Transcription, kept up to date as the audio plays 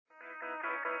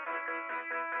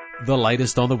The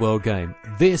latest on the World Game.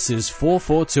 This is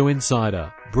 442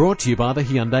 Insider, brought to you by the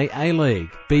Hyundai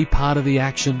A-League. Be part of the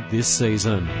action this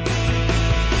season.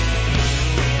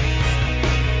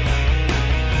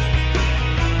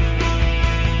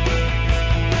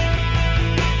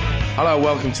 Hello,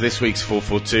 welcome to this week's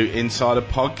 442 Insider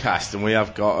podcast, and we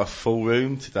have got a full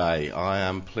room today. I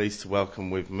am pleased to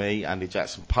welcome with me Andy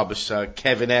Jackson, publisher,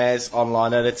 Kevin Ayres,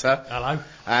 online editor. Hello.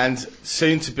 And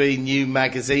soon-to-be new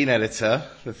magazine editor,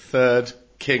 the third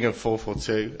king of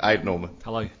 442, Aidan Norman.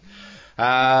 Hello.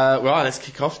 Right, let's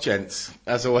kick off, gents.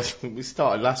 As always, we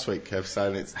started last week, Kev,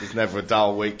 saying there's never a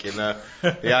dull week in the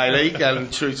A-League,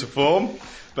 and true to form,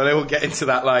 but we'll get into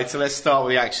that later. Let's start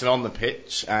with the action on the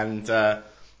pitch, and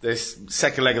this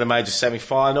second leg of the major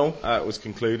semi-final was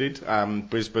concluded.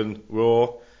 Brisbane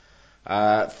Roar,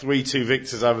 3-2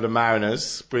 victors over the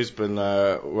Mariners. Brisbane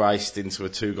raced into a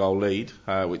 2-goal lead,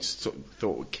 which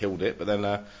thought killed it, but then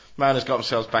Mariners got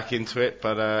themselves back into it.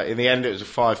 But in the end, it was a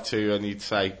 5-2, and you'd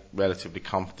say relatively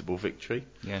comfortable victory.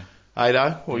 Yeah.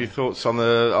 Ado, what are your thoughts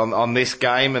on this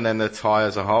game and then the tie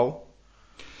as a whole?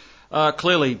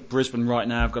 Clearly, Brisbane right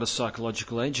now have got a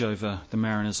psychological edge over the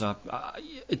Mariners.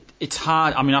 It's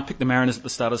hard. I mean, I picked the Mariners at the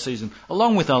start of the season,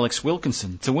 along with Alex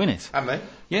Wilkinson, to win it. Haven't they?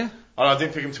 Yeah. Oh, I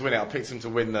didn't pick them to win it. I picked them to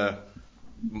win the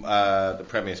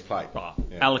Premier's Plate.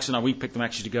 Yeah. Alex and I, we picked them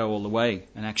actually to go all the way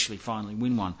and actually finally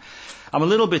win one. I'm a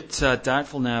little bit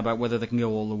doubtful now about whether they can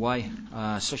go all the way,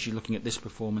 especially looking at this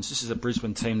performance. This is a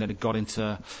Brisbane team that had got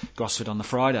into Gosford on the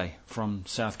Friday from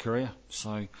South Korea.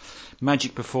 So,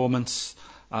 magic performance.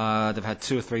 They've had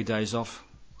 2 or 3 days off,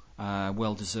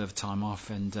 well-deserved time off,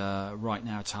 and right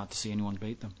now it's hard to see anyone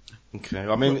beat them. Okay,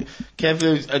 I mean,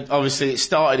 Kev, obviously it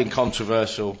started in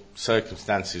controversial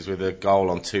circumstances with a goal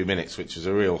on 2 minutes, which was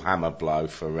a real hammer blow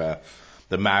for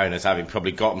the Mariners, having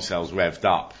probably got themselves revved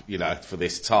up, for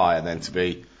this tie, and then to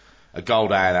be a goal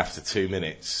down after 2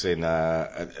 minutes.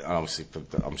 Obviously,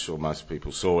 I'm sure most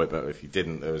people saw it, but if you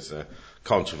didn't, there was a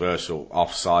controversial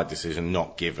offside decision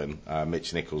not given.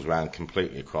 Mitch Nichols ran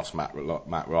completely across Matt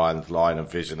Ryan's line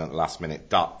of vision at the last minute,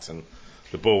 ducked, and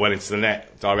the ball went into the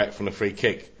net direct from the free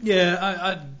kick. Yeah,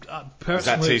 I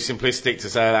personally... Is that too simplistic to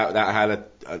say that had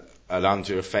an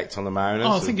undue effect on the Mariners?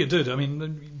 Oh, I think it did. I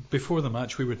mean, before the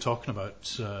match we were talking about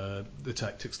the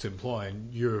tactics to employ,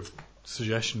 and your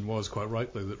suggestion was quite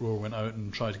rightly that Roar went out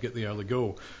and tried to get the early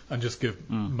goal and just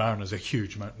give Mariners a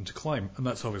huge mountain to climb, and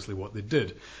that's obviously what they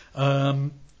did. I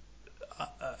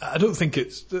don't think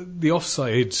it's the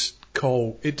offside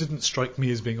call. It didn't strike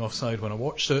me as being offside when I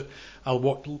watched it. I'll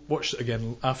watch it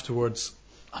again afterwards.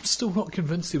 I'm still not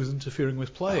convinced he was interfering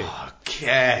with play. Oh,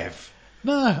 Kev.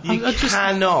 No,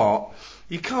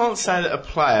 You can't say that a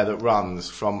player that runs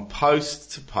from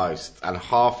post to post and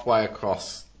halfway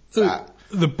across that.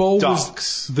 The ball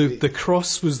was the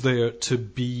cross was there to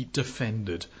be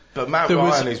defended. But Matt there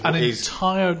Ryan was an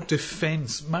entire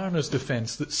defence, Mariners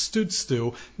defence, that stood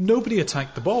still. Nobody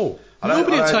attacked the ball.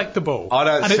 Nobody attacked the ball. I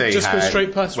don't and see it just how, goes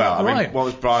straight past well, the I mean, line. What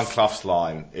was Brian Clough's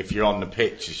line? If you're on the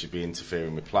pitch, you should be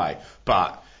interfering with play.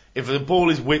 But if the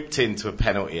ball is whipped into a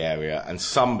penalty area and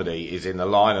somebody is in the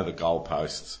line of the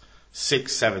goalposts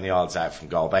 6-7 yards out from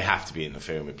goal, they have to be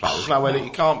interfering with play. There's no way that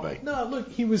you can't be. No,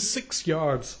 look, he was 6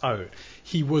 yards out.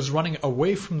 He was running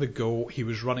away from the goal. He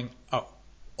was running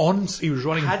He was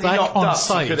running back on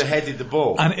side. He could have headed the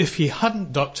ball. And if he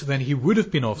hadn't ducked, then he would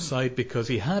have been offside because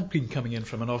he had been coming in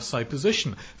from an offside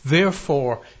position.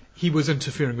 Therefore, he was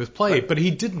interfering with play. But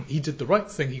he didn't. He did the right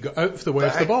thing. He got out of the way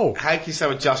of the ball. How can you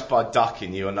say just by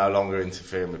ducking you are no longer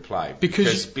interfering with play?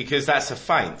 Because that's a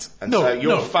feint. And so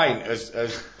your feint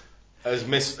has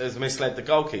misled the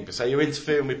goalkeeper. So you're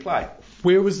interfering with play.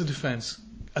 Where was the defence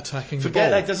attacking the ball?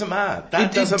 Forget that, doesn't matter.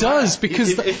 It does,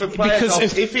 because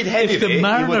if he'd headed it, he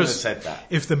wouldn't have said that.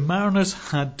 If the Mariners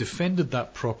had defended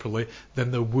that properly,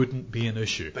 then there wouldn't be an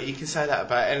issue. But you can say that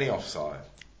about any offside.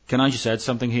 Can I just add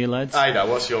something here, lads? I know.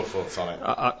 What's your thoughts on it?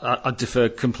 I defer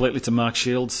completely to Mark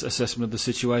Shield's assessment of the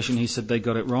situation. He said they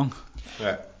got it wrong.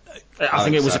 Yeah. I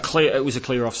think it was a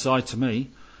clear offside to me.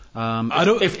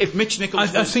 If Mitch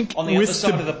Nichols was on the other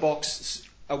side of the box,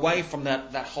 away from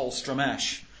that whole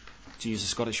stramash, to use a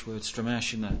Scottish word,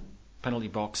 stramash in the penalty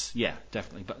box, yeah,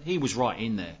 definitely. But he was right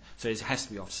in there, so it has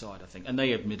to be offside, I think. And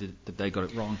they admitted that they got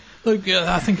it wrong. Look,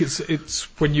 I think it's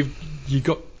when you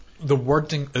got the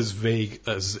wording as vague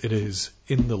as it is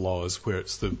in the laws, where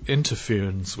it's the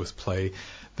interference with play,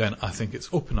 then I think it's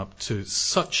open up to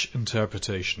such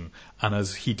interpretation. And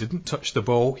as he didn't touch the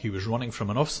ball, he was running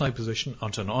from an offside position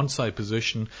onto an onside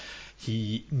position.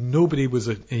 Nobody was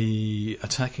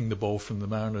attacking the ball from the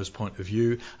Mariners' point of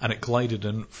view, and it glided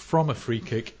in from a free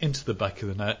kick into the back of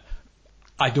the net.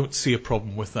 I don't see a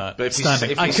problem with that. But if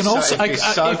standing. he's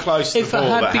so close to the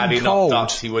ball that had he not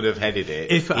ducked, he would have headed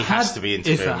it. He has to be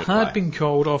interfering. If it had been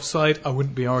called offside, I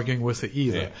wouldn't be arguing with it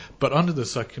either. Yeah. But under the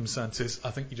circumstances,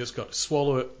 I think you just got to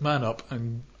swallow it, man up,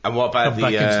 and what about come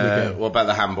back into the game. What about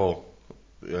the handball?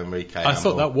 Enrique I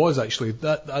thought that was actually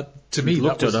that to me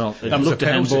that was a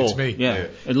penalty to me. Yeah,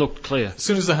 it looked clear. As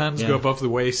soon as the hands go above the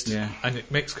waist and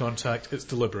it makes contact, it's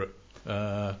deliberate.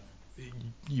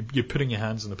 You're putting your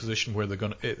hands in a position where they're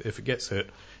going to, if it gets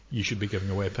hit, you should be giving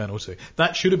away a penalty.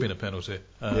 That should have been a penalty.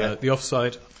 The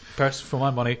offside, for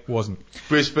my money, wasn't.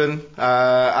 Brisbane,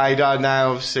 Ada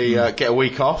now obviously get a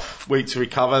week to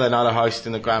recover. They're now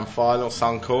hosting the grand final,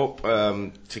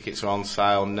 Suncorp. Tickets are on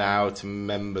sale now to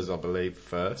members, I believe,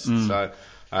 first. So,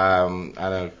 and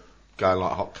going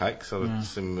like hotcakes.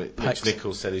 So Mitch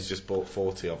Nichols said he's just bought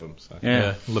 40 of them. So.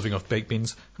 Yeah, living off baked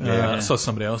beans. I saw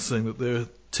somebody else saying that their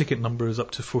ticket number is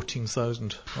up to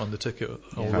 14,000 on the ticket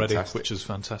already, which is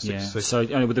fantastic. Yeah. To see. So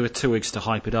there were 2 weeks to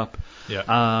hype it up. Yeah.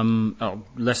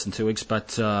 Less than 2 weeks, but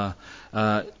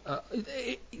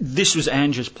this was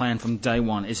Andrew's plan from day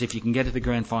one, is if you can get to the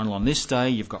grand final on this day,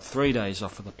 you've got 3 days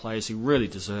off for the players who really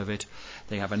deserve it.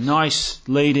 They have a nice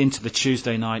lead into the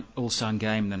Tuesday night All-Sun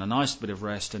game, then a nice bit of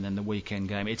rest, and then the weekend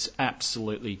game. It's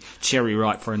absolutely cherry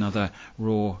ripe for another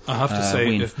Raw I have to say,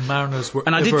 win. if Mariners were...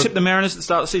 And I did tip the Mariners at the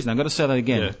start of the season. I've got to say that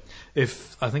again. Yeah.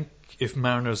 If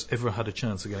Mariners ever had a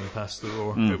chance of getting past the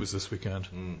Raw, it was this weekend.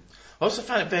 I also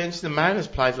found it very interesting the Mariners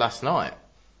played last night.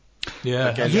 Yeah.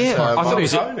 I thought it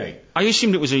was I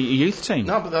assumed it was a youth team.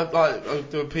 No, but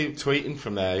there were people tweeting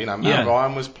from there. You know, Matt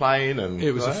Ryan was playing, and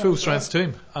it was a full-strength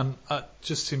team, and it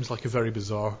just seems like a very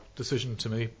bizarre decision to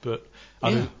me. But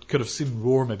I could have seen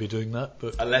Roar maybe doing that,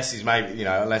 but unless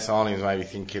Arnie's maybe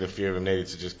thinking a few of them needed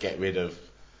to just get rid of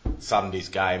Sunday's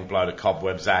game, blow the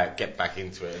cobwebs out, get back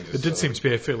into it. And just it did seem to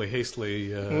be a fairly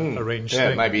hastily arranged thing.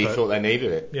 thing. Maybe he thought they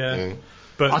needed it. Yeah.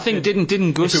 But I think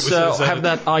didn't Gus have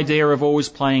that idea of always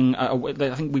playing? I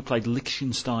think we played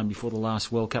Liechtenstein before the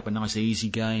last World Cup, a nice easy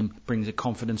game, brings the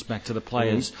confidence back to the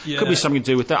players. Could be something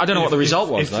to do with that. I don't know what the result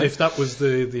was though. If that was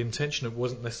the intention, it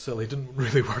wasn't necessarily. It didn't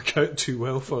really work out too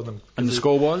well for them. And the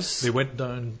score was? They went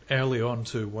down early on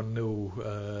to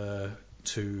 1-0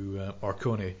 to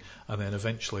Marconi, and then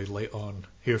eventually late on,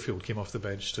 Harefield came off the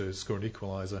bench to score an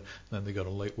equaliser, and then they got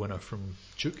a late winner from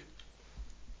Duke.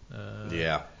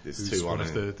 It's who's 2-1. One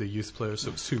of the youth players, so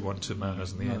it was 2-1 to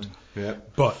Mariners in the end. Yeah.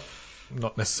 But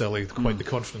not necessarily quite the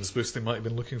confidence boost they might have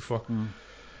been looking for.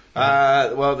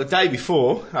 Well, the day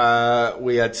before,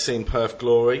 we had seen Perth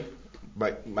Glory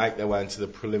make their way into the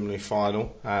preliminary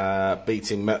final,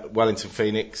 beating Wellington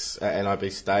Phoenix at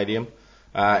NIB Stadium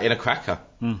in a cracker,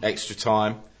 extra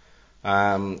time.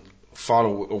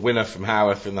 Final winner from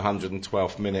Howarth in the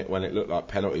 112th minute when it looked like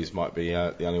penalties might be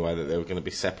the only way that they were going to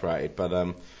be separated.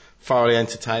 But thoroughly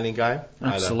entertaining game.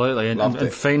 Absolutely.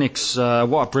 And Phoenix,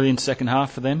 what a brilliant second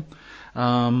half for them.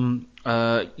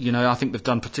 I think they've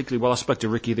done particularly well. I spoke to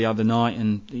Ricky the other night,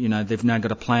 and they've now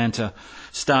got a plan to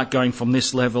start going from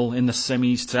this level in the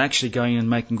semis to actually going and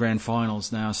making grand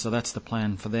finals now. So that's the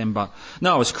plan for them. But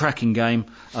no, it was a cracking game.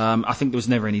 I think there was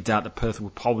never any doubt that Perth were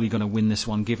probably going to win this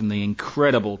one, given the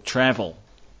incredible travel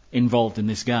involved in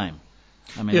this game.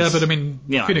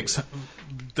 Phoenix,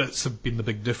 that's been the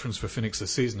big difference for Phoenix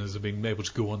this season, is being able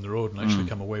to go on the road and actually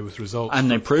come away with results. And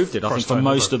they proved it. I think for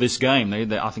most of this game, they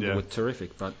were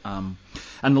terrific. But and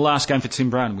the last game for Tim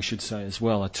Brown, we should say as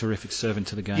well, a terrific servant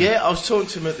to the game. Yeah, I was talking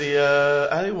to him at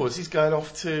the he's going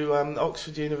off to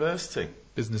Oxford University.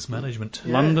 Business management.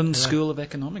 London School of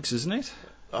Economics, isn't it?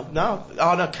 No,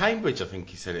 Cambridge, I think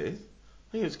he said it is.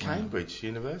 I think it was Cambridge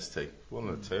University, one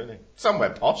of the two.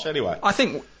 Somewhere posh, anyway. I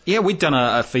think, we'd done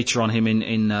a feature on him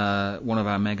in one of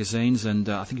our magazines, and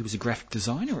I think he was a graphic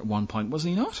designer at one point,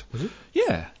 wasn't he not? Was he?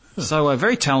 Yeah. So a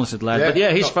very talented lad. But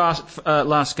his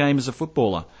last game as a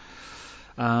footballer.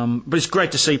 But it's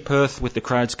great to see Perth with the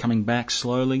crowds coming back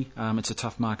slowly. It's a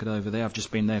tough market over there. I've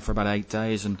just been there for about 8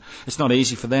 days, and it's not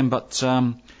easy for them, but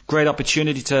great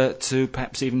opportunity to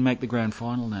perhaps even make the grand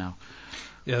final now.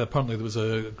 Yeah, apparently there was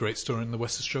a great story in the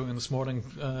West Australian this morning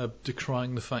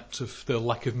decrying the fact of the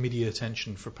lack of media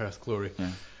attention for Perth Glory,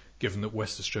 given that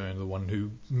West Australian are the one who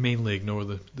mainly ignore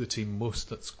the team most.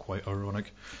 That's quite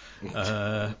ironic.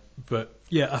 But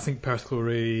I think Perth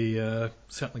Glory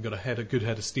certainly got a good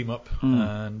head of steam up,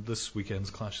 and this weekend's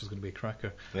clash is going to be a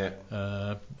cracker. Yeah.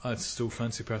 I still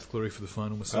fancy Perth Glory for the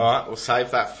final myself. All right, we'll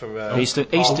save that for Eastern.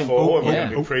 Part 4. We're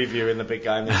going to be previewing the big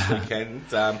game this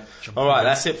weekend. All right,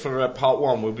 that's it for part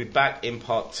 1. We'll be back in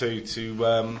part 2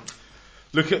 to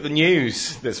look at the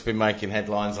news that's been making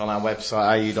headlines on our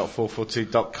website,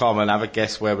 au.442.com, and have a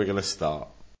guess where we're going to start.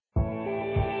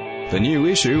 The new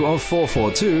issue of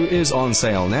 442 is on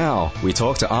sale now. We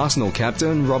talk to Arsenal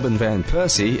captain Robin van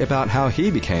Persie about how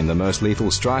he became the most lethal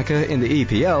striker in the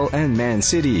EPL and Man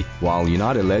City, while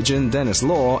United legend Dennis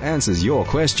Law answers your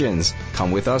questions.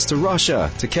 Come with us to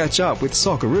Russia to catch up with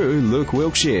Socceroo Luke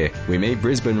Wilkshire. We meet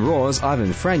Brisbane Roar's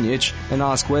Ivan Franjic and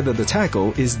ask whether the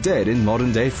tackle is dead in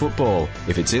modern-day football.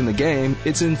 If it's in the game,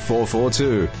 it's in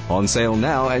 442. On sale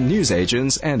now at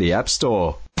newsagents and the App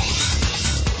Store.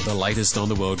 The latest on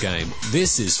the World Game.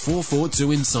 This is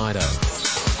 442 Insider.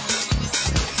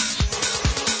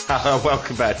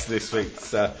 Welcome back to this week's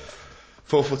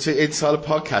 442 Insider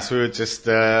podcast. We were just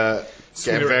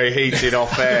getting very heated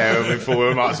off air and before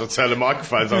we might as well turn the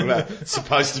microphones on. That's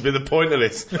supposed to be the point of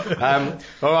this.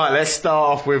 All right, let's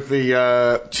start off with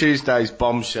the Tuesday's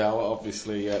bombshell,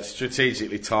 obviously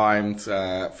strategically timed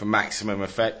for maximum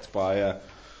effect by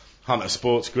Hunter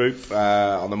Sports Group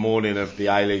on the morning of the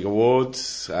A-League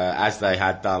Awards, as they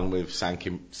had done with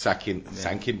sacking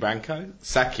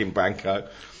Branco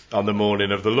on the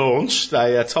morning of the launch.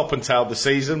 They top and tailed the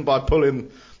season by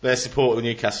pulling their support of the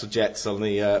Newcastle Jets on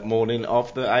the morning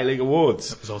of the A-League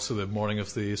Awards. It was also the morning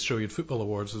of the Australian Football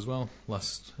Awards as well,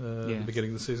 the beginning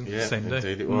of the season, same day.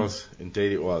 Indeed it was.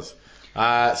 Indeed it was. So,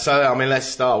 I mean, let's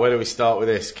start. Where do we start with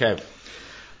this, Kev?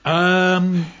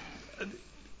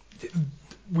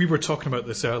 We were talking about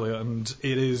this earlier, and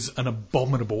it is an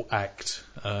abominable act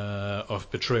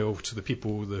of betrayal to the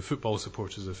people, the football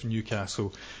supporters of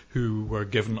Newcastle, who were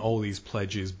given all these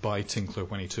pledges by Tinkler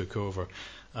when he took over,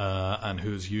 and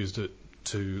who's used it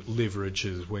to leverage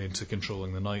his way into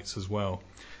controlling the Knights as well.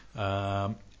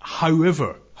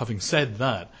 However, having said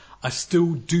that, I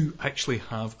still do actually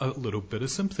have a little bit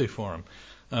of sympathy for him.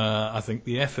 I think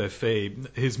the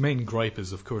FFA, his main gripe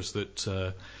is, of course,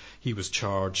 that he was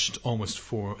charged almost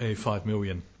 $5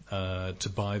 million to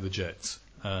buy the Jets,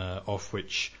 of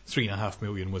which $3.5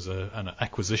 million was an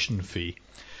acquisition fee.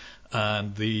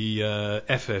 And the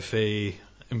FFA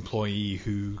employee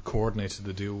who coordinated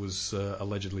the deal was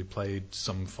allegedly paid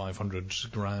some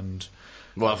 $500,000.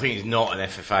 Well, I think he's not an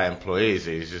FFA employee, is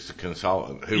he? He's just a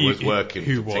consultant who was working for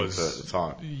Tinkler at the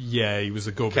time. Yeah, he was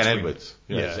a go-between. Ken Edwards,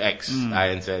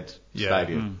 ex-ANZ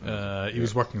Stadium. He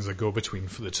was working as a go-between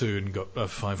for the two and got a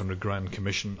 $500,000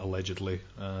 commission, allegedly,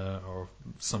 or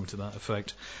something to that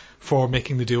effect, for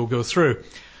making the deal go through.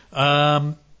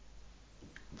 The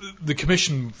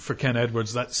commission for Ken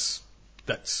Edwards, that's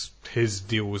his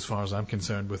deal as far as I'm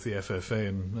concerned with the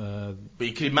FFA. But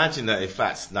you can imagine that if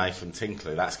that's Nathan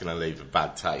Tinkler, that's going to leave a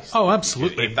bad taste. Oh,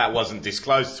 absolutely. If that wasn't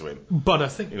disclosed to him. But I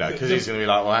think... because he's going to be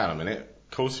like, well, hang on a minute.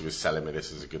 Of course he was selling me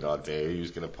this as a good idea. He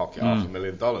was going to pocket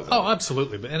 $500,000. Oh,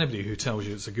 absolutely. But anybody who tells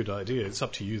you it's a good idea, it's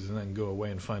up to you to then go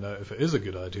away and find out if it is a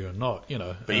good idea or not,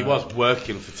 But he was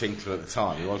working for Tinkler at the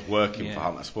time. He was working for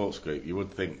Hunter Sports Group. You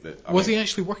would think that... Was he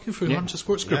actually working for Hunter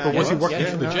Sports Group, or was he working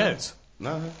for the Jets?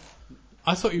 No.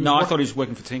 I thought he was. I thought he was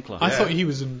working for Tinkler. I thought he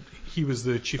was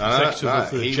the chief executive of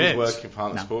the Jets. He was working for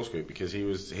Hunter Sports Group because he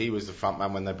was the front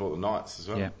man when they bought the Knights as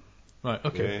well. Yeah. Right.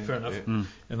 Okay. Fair enough. Yeah.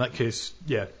 In that case,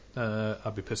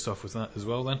 I'd be pissed off with that as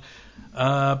well then.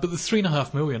 But the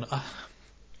 $3.5 million,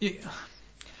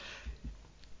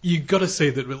 you got to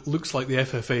say that it looks like the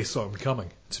FFA saw him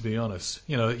coming. To be honest,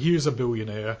 here's a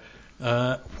billionaire.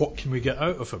 What can we get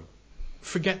out of him?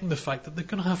 Forgetting the fact that they're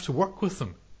going to have to work with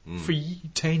them for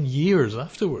 10 years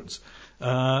afterwards.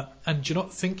 And do you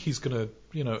not think he's going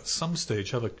to, at some stage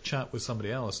have a chat with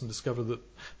somebody else and discover that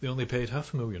they only paid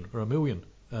 $500,000 or $1 million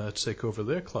to take over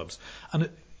their clubs? And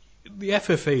the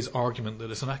FFA's argument that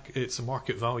it's a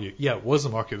market value, it was a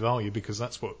market value because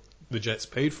that's what the Jets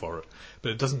paid for it,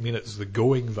 but it doesn't mean it's the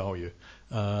going value.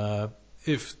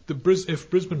 If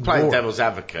Brisbane playing Roar, devil's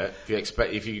advocate,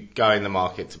 if you go in the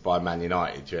market to buy Man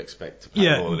United, do you expect to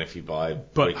pay more than if you buy?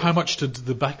 But Wigan? How much did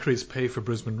the Baccaries pay for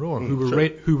Brisbane Roar,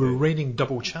 who were reigning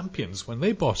double champions when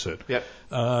they bought it? Yep.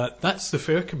 That's the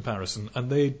fair comparison, and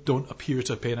they don't appear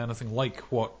to have paid anything like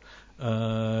what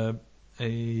a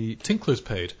Tinkler's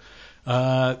paid.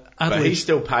 But he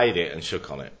still paid it and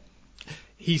shook on it.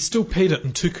 He still paid it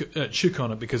and shook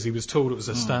on it because he was told it was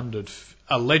a standard,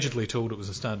 allegedly told it was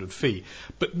a standard fee.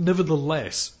 But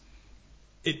nevertheless,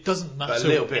 it doesn't matter. But a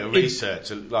little bit of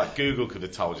research, like Google could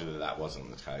have told you that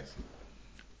wasn't the case.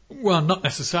 Well, not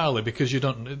necessarily,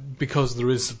 because there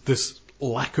is this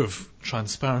lack of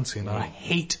transparency, and I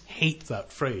hate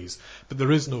that phrase, but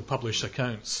there is no published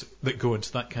accounts that go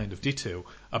into that kind of detail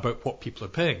about what people are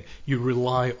paying. You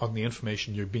rely on the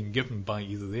information you're being given by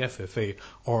either the FFA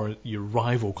or your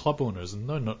rival club owners, and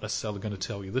they're not necessarily going to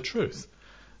tell you the truth.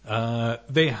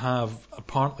 They have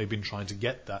apparently been trying to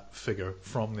get that figure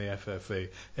from the FFA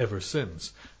ever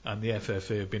since, and the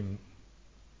FFA have been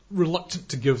reluctant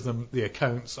to give them the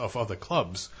accounts of other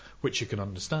clubs, which you can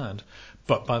understand,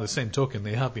 but by the same token,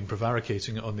 they have been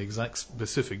prevaricating on the exact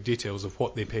specific details of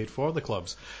what they paid for the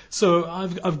clubs. So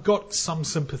I've got some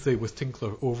sympathy with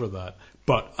Tinkler over that,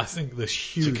 but I think this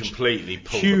huge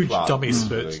dummy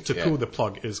spit to pull the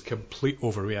plug is complete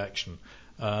overreaction.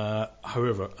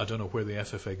 However, I don't know where the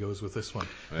FFA goes with this one.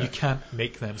 Yeah. You can't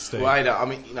make them stay. Well, I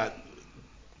mean,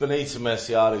 Benita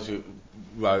Merciades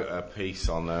wrote a piece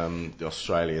on the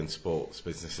Australian Sports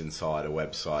Business Insider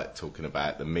website talking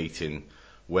about the meeting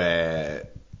where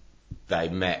they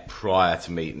met prior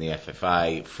to meeting the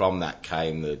FFA. From that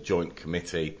came the joint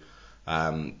committee,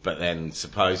 but then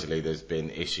supposedly there's been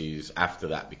issues after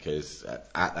that because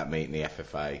at that meeting the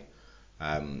FFA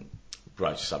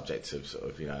broached subjects of sort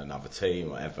of another team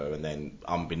or whatever, and then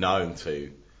unbeknown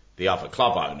to the other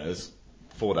club owners,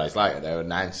 4 days later they're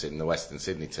announcing the Western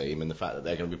Sydney team and the fact that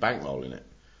they're going to be bankrolling it.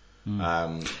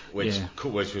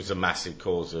 Which was a massive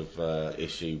cause of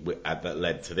issue that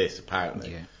led to this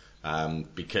apparently,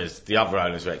 because the other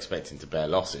owners were expecting to bear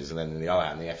losses, and then on the other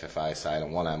hand the FFA is saying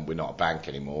on one hand we're not a bank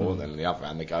anymore, and then on the other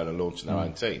hand they're going and launching their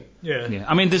own team.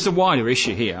 I mean, there's a wider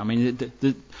issue here. I mean,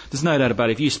 there's no doubt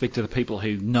about it. If you speak to the people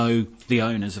who know the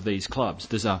owners of these clubs,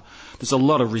 there's a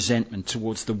lot of resentment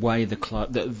towards the way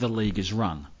the league is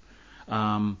run.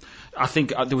 I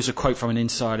think there was a quote from an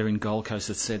insider in Gold Coast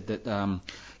that said that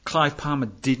Clive Palmer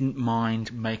didn't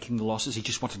mind making the losses. He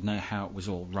just wanted to know how it was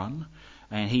all run,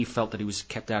 and he felt that he was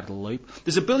kept out of the loop.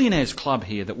 There's a billionaires club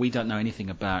here that we don't know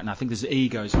anything about, and I think there's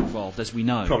egos involved, as we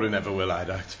know. Probably never will, to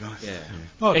be honest. Yeah.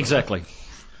 Well, exactly.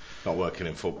 Not working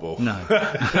in football. No.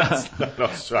 That's not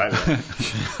Australia.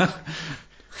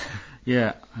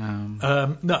 Yeah.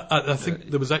 No, I think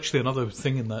there was actually another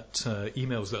thing in that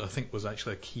emails that I think was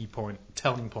actually a key point,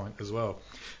 telling point as well,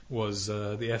 was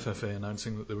the FFA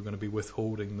announcing that they were going to be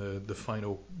withholding the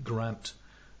final grant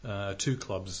to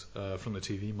clubs from the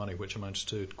TV money, which amounts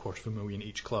to $250,000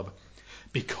 each club,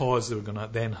 because they were going to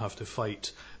then have to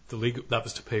fight the legal. That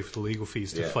was to pay for the legal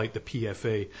fees to fight the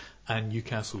PFA and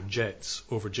Newcastle Jets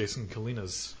over Jason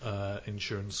Kalina's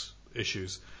insurance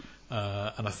issues.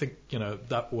 And I think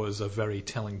that was a very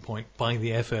telling point by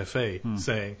the FFA,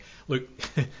 saying, "Look,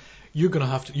 you're going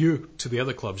to have to to the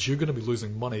other clubs. You're going to be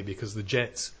losing money because the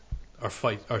Jets are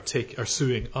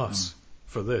suing us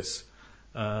for this."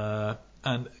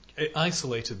 And it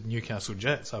isolated Newcastle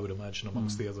Jets, I would imagine,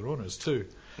 amongst the other owners too.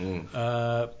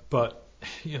 But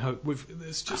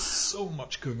there's just so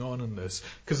much going on in this,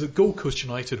 because the Gold Coast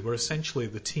United were essentially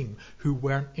the team who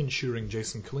weren't insuring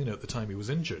Jason Kalina at the time he was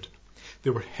injured.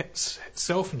 They were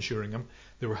self-insuring him.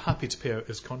 They were happy to pay out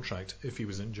his contract if he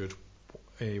was injured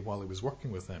while he was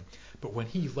working with them. But when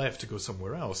he left to go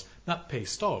somewhere else, that pay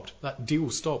stopped. That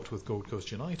deal stopped with Gold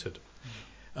Coast United.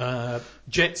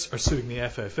 Jets are suing the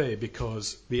FFA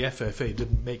because the FFA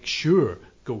didn't make sure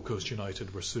Gold Coast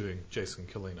United were suing Jason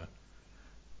Kalina.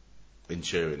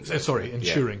 Insuring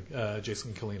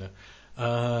Jason Kalina.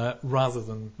 Rather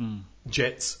than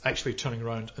Jets actually turning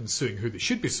around and suing who they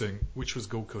should be suing, which was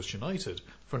Gold Coast United,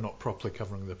 for not properly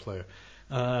covering the player.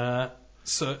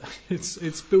 So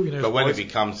it's billionaires. But when it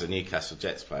becomes the Newcastle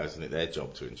Jets player, isn't it their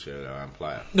job to insure their own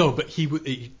player? No, but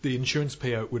the insurance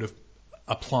payout would have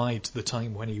applied to the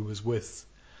time when he was with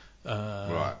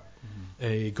a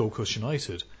Gold Coast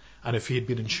United. And if he had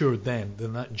been insured then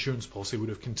that insurance policy would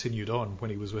have continued on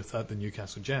when he was with the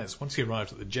Newcastle Jets. Once he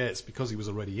arrived at the Jets, because he was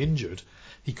already injured,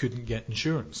 he couldn't get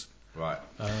insurance. Right.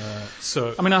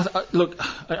 So I mean,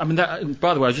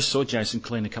 by the way, I just saw Jason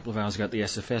Kalina a couple of hours ago at the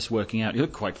SFS working out. He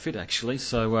looked quite fit, actually.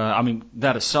 So,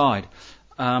 that aside,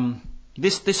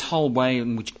 this whole way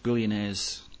in which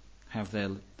billionaires have their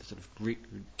sort of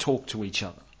talk to each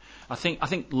other, I think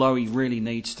Lowy really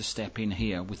needs to step in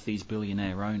here with these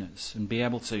billionaire owners and be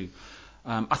able to.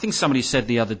 I think somebody said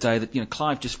the other day that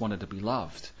Clive just wanted to be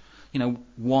loved.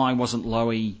 Why wasn't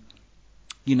Lowy,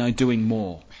 doing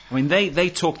more? I mean, they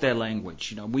talk their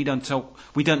language. We don't talk.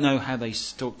 We don't know how they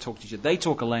talk to each other. They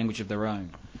talk a language of their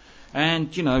own, and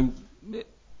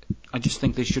I just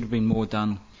think there should have been more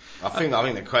done. I think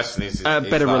the question is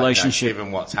better relationship.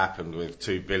 Given what's happened with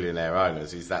two billionaire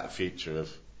owners, is that the future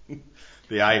of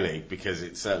the A-League? Because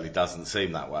it certainly doesn't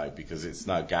seem that way, because it's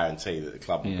no guarantee that the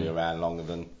club will be around longer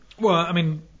than... Well, I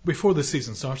mean, before the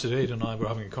season started, Ed and I were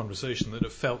having a conversation that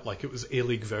it felt like it was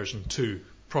A-League version 2,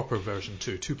 proper version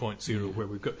 2, 2.0, where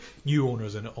we've got new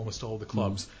owners in almost all the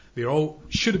clubs. They all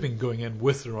should have been going in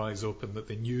with their eyes open, that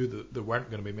they knew that they weren't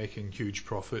going to be making huge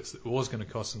profits, that it was going to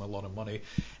cost them a lot of money.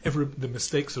 The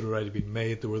mistakes had already been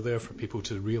made. They were there for people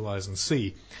to realise and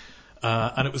see.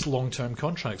 And it was long-term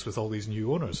contracts with all these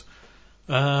new owners.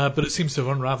 But it seems to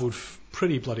have unravelled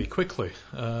pretty bloody quickly,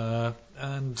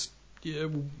 and yeah,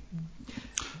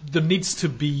 there needs to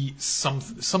be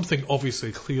something.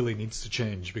 Obviously, clearly needs to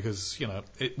change because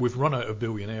we've run out of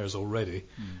billionaires already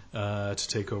to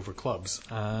take over clubs,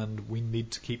 and we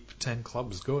need to keep 10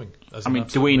 clubs going.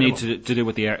 Do we need to do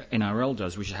what the NRL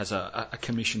does, which has a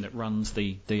commission that runs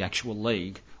the actual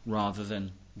league rather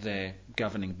than their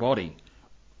governing body,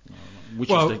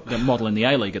 which is the model in the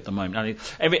A-League at the moment?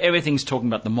 I mean, everything's talking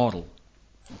about the model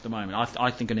at the moment. I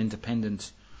think an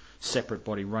independent, separate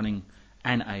body running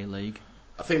an A-League.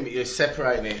 I think you're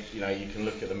separating it. You can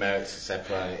look at the merits of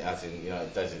separating it, as in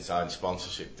it does its own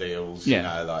sponsorship deals.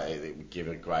 Yeah. It would give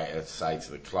a greater say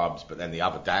to the clubs. But then the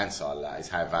other downside of that is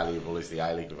how valuable is the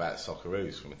A-League without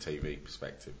Socceroos from a TV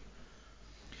perspective.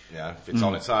 If it's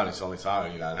on its own, it's on its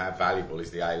own. And how valuable is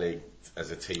the A-League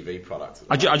as a TV product?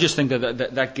 I just think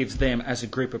that gives them, as a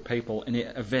group of people,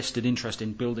 a vested interest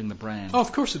in building the brand. Oh,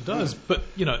 of course it does, but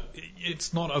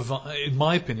it's not in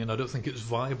my opinion, I don't think it's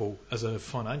viable as a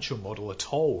financial model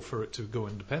at all for it to go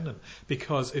independent.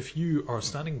 Because if you are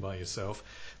standing by yourself,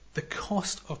 the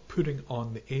cost of putting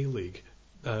on the A-League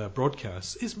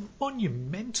broadcasts is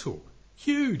monumental.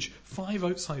 Huge. 5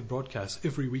 outside broadcasts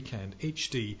every weekend,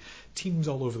 HD, teams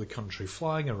all over the country,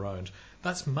 flying around.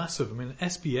 That's massive. I mean,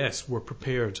 SBS were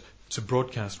prepared to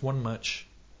broadcast one match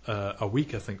a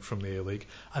week, I think, from the A-League,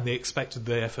 and they expected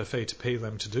the FFA to pay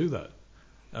them to do that.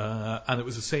 And it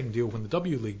was the same deal when the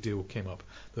W-League deal came up,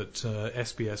 that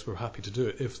SBS were happy to do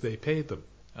it if they paid them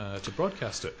to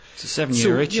broadcast it. It's a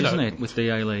 7-year itch, isn't it, with the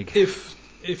A-League?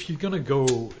 If you're going to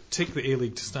go take the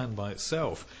A-League to stand by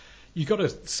itself, you've got to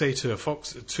say to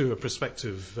a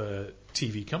prospective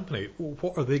TV company, well,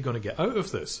 what are they going to get out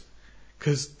of this?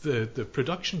 Because the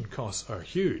production costs are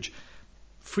huge.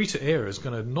 Free-to-air is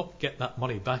going to not get that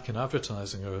money back in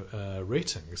advertising or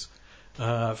ratings.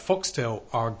 Foxtel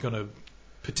are going to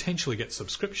potentially get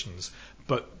subscriptions,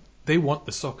 but they want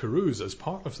the Socceroos as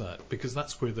part of that because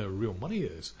that's where their real money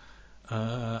is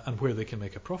and where they can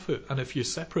make a profit. And if you're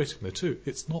separating the two,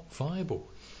 it's not viable.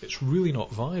 It's really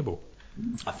not viable.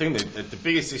 I think the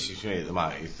biggest issue for me at the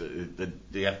moment is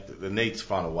the need to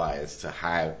find a way as to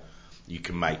how you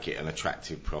can make it an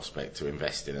attractive prospect to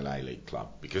invest in an A-League club,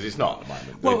 because it's not at the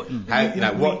moment.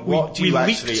 Well, what do you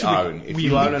actually own? If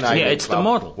you own an A-League it's club, the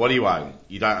model. What do you own?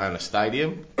 You don't own a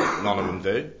stadium. None of them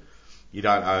do. You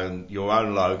don't own your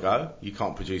own logo. You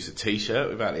can't produce a T-shirt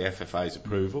without the FFA's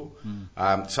approval.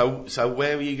 So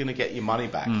where are you going to get your money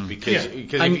back? Because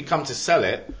if you come to sell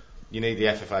it, you need the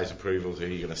FFA's approval to who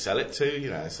you're going to sell it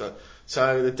to.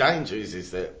 So the danger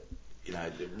is that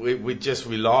we just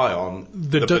rely on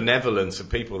the benevolence of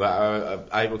people that are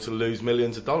able to lose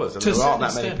millions of dollars, and there aren't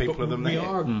that many people of them there. We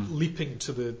are leaping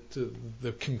to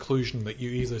the conclusion that you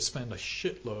either spend a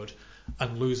shitload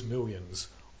and lose millions,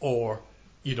 or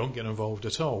you don't get involved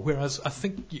at all. Whereas I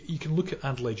think you can look at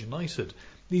Adelaide United.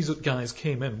 These guys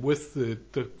came in with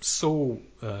the sole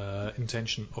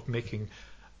intention of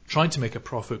trying to make a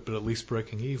profit, but at least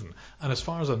breaking even. And as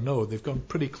far as I know, they've gone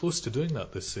pretty close to doing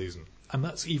that this season. And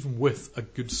that's even with a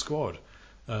good squad,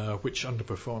 which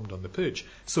underperformed on the pitch.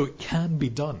 So it can be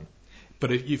done.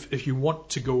 But if you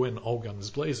want to go in all guns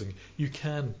blazing, you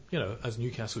can, as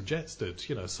Newcastle Jets did,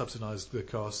 subsidise the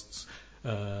costs,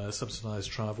 subsidise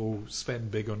travel,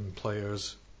 spend big on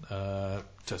players to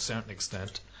a certain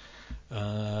extent,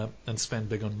 and spend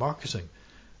big on marketing.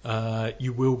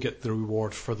 You will get the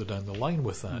reward further down the line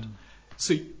with that.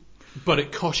 But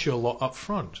it costs you a lot up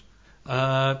front.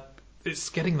 It's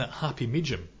getting that happy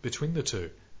medium between the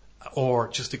two, or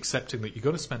just accepting that you've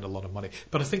got to spend a lot of money.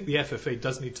 But I think the FFA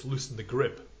does need to loosen the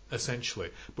grip,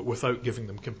 essentially, but without giving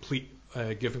them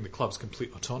giving the clubs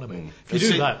complete autonomy. If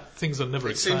you do that, things will never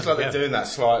expand. It seems like they're doing that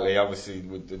slightly. Obviously,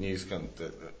 with the news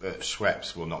that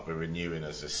Schweppes will not be renewing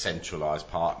as a centralised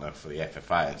partner for the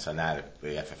FFA, and so now the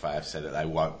FFA have said that they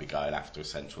won't be going after a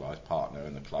centralised partner,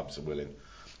 and the clubs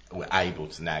we're able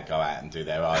to now go out and do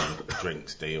their own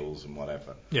drinks deals and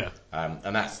whatever. Yeah.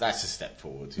 And that's a step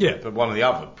forward. Yeah. But one of the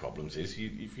other problems is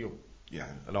if you're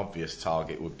an obvious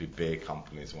target would be beer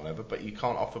companies and whatever, but you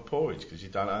can't offer porridge because you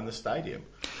don't own the stadium.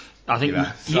 I think.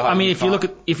 If you look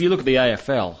at the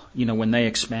AFL, when they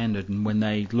expanded and when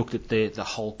they looked at the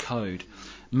whole code,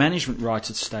 management rights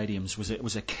at stadiums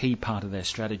was a key part of their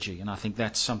strategy, and I think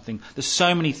that's something. There's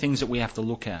so many things that we have to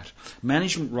look at.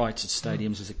 Management rights at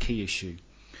stadiums is a key issue.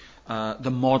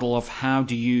 The model of how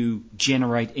do you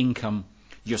generate income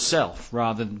yourself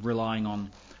rather than relying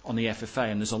on the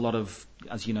FFA, and there's a lot of,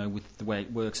 as you know, with the way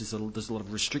it works, there's a lot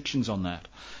of restrictions on that.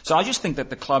 So I just think that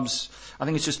the clubs, I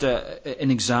think it's just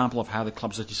an example of how the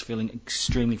clubs are just feeling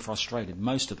extremely frustrated,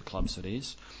 most of the clubs that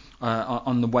is,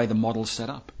 on the way the model's set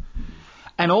up.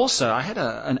 And also, I had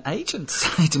an agent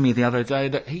say to me the other day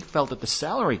that he felt that the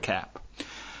salary cap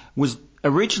was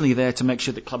originally there to make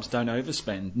sure that clubs don't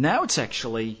overspend. Now it's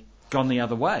actually gone the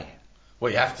other way.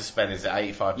 What you have to spend is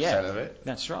 85% of it.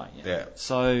 That's right. Yeah.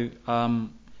 So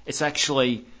it's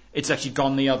actually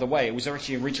gone the other way. It was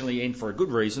actually originally in for a good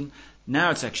reason.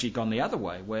 Now it's actually gone the other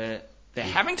way, where they're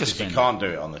having to spend. You can't do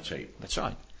it on the cheap. That's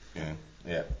right.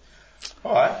 Yeah.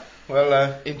 All right.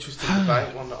 Well, interesting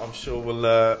debate. One that I'm sure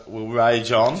will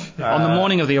rage on. On the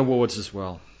morning of the awards as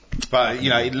well. But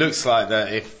it looks like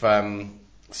that if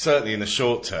certainly in the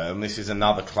short term, this is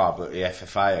another club that the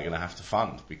FFA are going to have to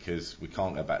fund, because we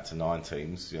can't go back to 9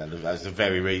 teams. That's the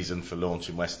very reason for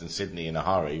launching Western Sydney in a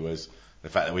hurry, was the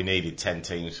fact that we needed 10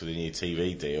 teams for the new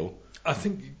TV deal. I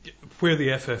think where the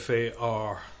FFA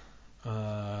are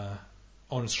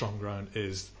on strong ground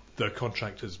is their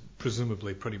contract is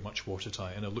presumably pretty much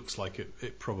watertight, and it looks like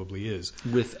it probably is.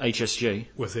 With HSG.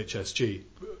 With HSG.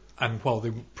 And while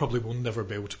they probably will never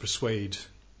be able to persuade,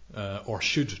 or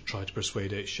should try to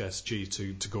persuade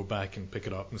HSG to go back and pick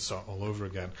it up and start all over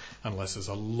again, unless there's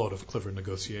a lot of clever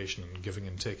negotiation and giving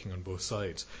and taking on both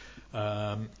sides,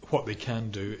 what they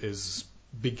can do is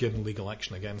begin legal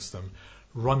action against them,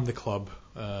 run the club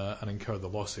and incur the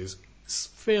losses. It's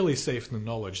fairly safe in the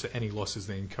knowledge that any losses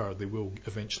they incur, they will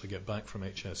eventually get back from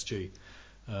HSG.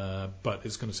 But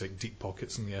it's going to take deep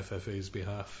pockets on the FFA's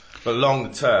behalf. But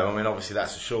long term, obviously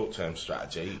that's a short-term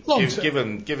strategy.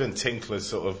 Given Tinkler's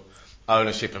sort of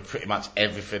ownership of pretty much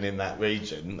everything in that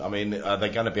region, are they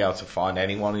going to be able to find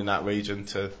anyone in that region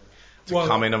to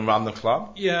come in and run the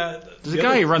club? Yeah. There's a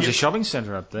guy who runs a shopping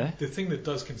centre up there. The thing that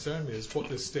does concern me is what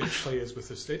the state play is with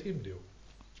the stadium deal.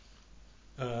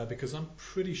 Because I'm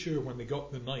pretty sure when they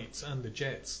got the Knights and the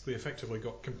Jets, they effectively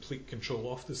got complete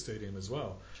control of the stadium as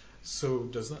well. So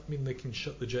does that mean they can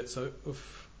shut the Jets out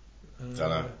of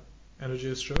Energy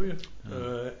Australia?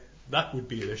 That would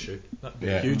be an issue. That would be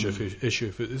a huge issue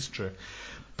if it is true.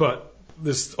 But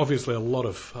there's obviously a lot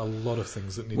of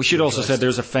things that need. We should also say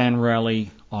there's a fan rally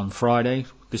on Friday.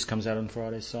 This comes out on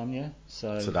Friday, Sam. Yeah.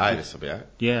 So today this will be out.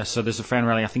 Yeah. So there's a fan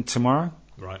rally, I think tomorrow.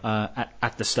 Right.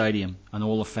 At the stadium, and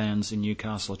all the fans in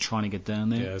Newcastle are trying to get down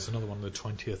there. Yeah, there's another one on the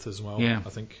 20th as well. Yeah. I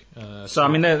think. So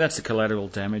that's the collateral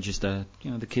damage. Is the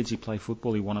kids who play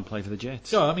football who want to play for the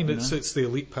Jets. Yeah, it's the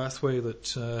elite pathway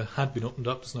that had been opened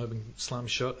up, has now been slammed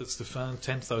shut. It's the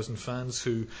 10,000 fans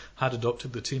who had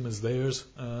adopted the team as theirs,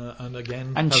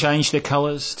 and changed their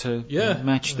colours to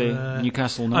match the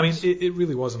Newcastle Knights. It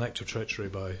really was an act of treachery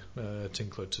by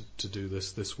Tinkler to do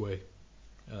this way.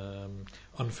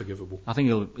 Unforgivable. I think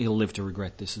he'll live to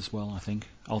regret this as well, I think,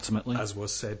 ultimately. As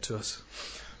was said to us.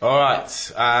 All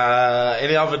right.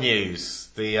 Any other news?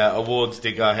 The awards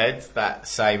did go ahead that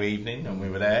same evening, and we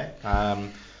were there.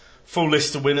 Full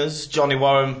list of winners. Johnny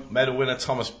Warren, medal winner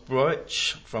Thomas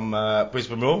Broich from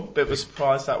Brisbane Roar. Bit of a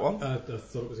surprise, that one. I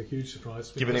thought it was a huge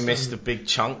surprise. Given he missed a big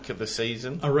chunk of the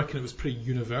season. I reckon it was a pretty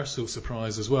universal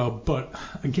surprise as well. But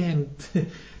again,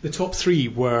 the top 3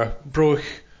 were Broich,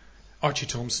 Archie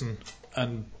Thompson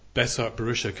and Bessart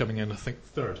Borussia coming in, I think,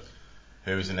 3rd.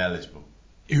 Who was ineligible?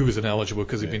 Who was ineligible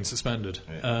because he'd been suspended.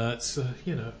 Yeah.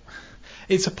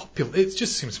 It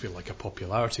just seems to be like a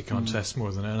popularity contest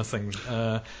more than anything.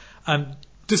 And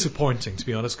disappointing, to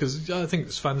be honest, because I think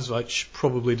Svansvich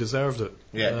probably deserved it.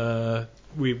 Yeah.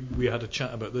 We had a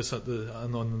chat about this on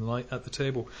the night at the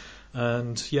table,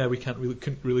 and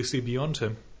couldn't really see beyond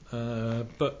him.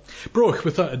 But Broich,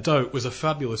 without a doubt, is a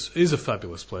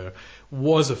fabulous player,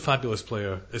 was a fabulous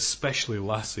player, especially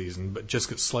last season, but just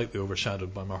got slightly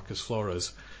overshadowed by Marcus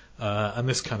Flores. And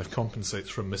this kind of compensates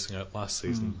for missing out last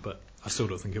season, but I still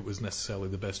don't think it was necessarily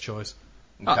the best choice.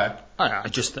 Okay.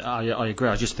 I agree.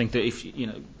 I just think that if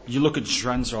you look at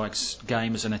Schranzreich's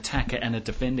game as an attacker and a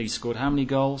defender, he scored how many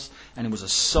goals? And he was a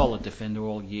solid defender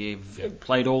all year,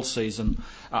 played all season.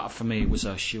 For me, it was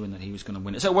a shoo-in that he was going to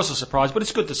win it. So it was a surprise, but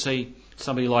it's good to see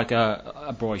somebody like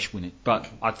a Broich win it. But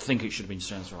I think it should have been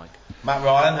Schranzreich. Matt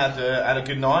Ryan had a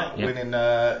good night, winning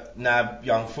NAB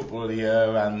Young Footballer of the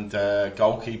Year and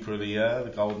Goalkeeper of the Year, the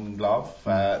Golden Glove.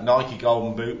 Nike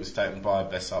Golden Boot was taken by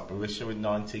Bessart Borussia with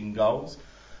 19 goals.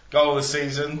 Goal of the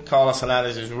season, Carlos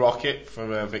Hernandez's Rocket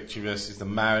for a victory versus the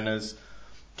Mariners.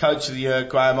 Coach of the Year,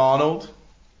 Graham Arnold.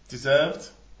 Deserved?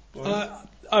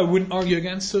 I wouldn't argue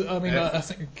against it. I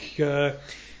think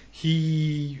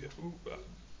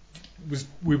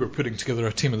we were putting together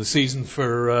a team of the season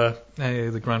for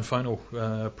the grand final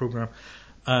programme,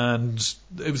 And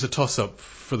it was a toss-up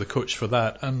for the coach for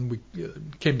that, and we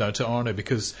came down to Arne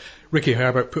because Ricky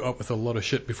Herbert put up with a lot of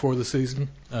shit before the season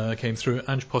came through.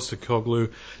 Ange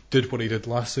Postecoglou did what he did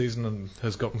last season and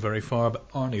has gotten very far, but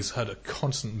Arne's had a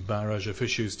constant barrage of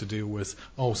issues to deal with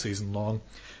all season long.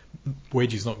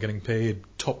 Wages not getting paid,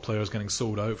 top players getting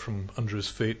sold out from under his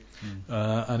feet,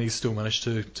 and he's still managed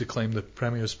to claim the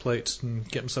Premier's plate and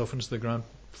get himself into the grand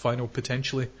final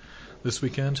potentially this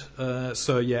weekend. I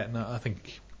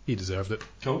think he deserved it.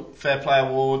 Cool. Fair Play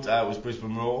Award was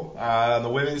Brisbane Roar. The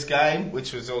women's game,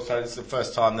 which was also the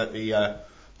first time that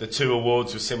the two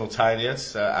awards were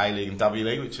simultaneous, A-League and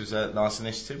W-League, which was a nice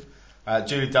initiative.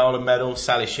 Julie Dolan medal,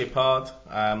 Sally Shippard.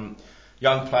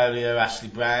 Young Player of the Year, Ashley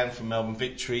Brown from Melbourne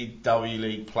Victory.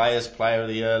 W-League Players Player of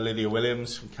the Year, Lydia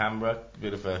Williams from Canberra. A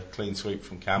bit of a clean sweep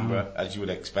from Canberra, as you would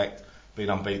expect,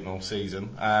 being unbeaten all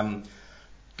season.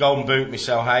 Golden Boot,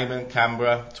 Michelle Heyman,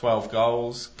 Canberra, 12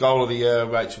 goals. Goal of the Year,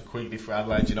 Rachel Quigley for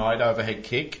Adelaide United, overhead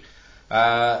kick.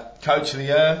 Coach of the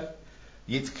Year,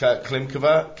 Jitka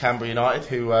Klimkova, Canberra United,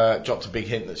 who dropped a big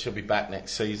hint that she'll be back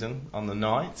next season on the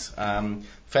night.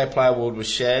 Fair Play Award was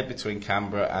shared between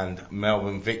Canberra and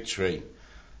Melbourne Victory.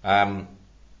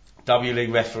 W-League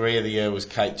Referee of the Year was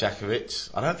Kate Jakovic.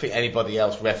 I don't think anybody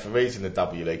else referees in the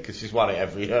W-League because she's won it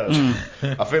every year.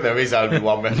 I think there is only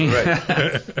one referee.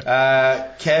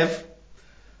 Kev,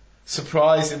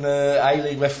 surprise in the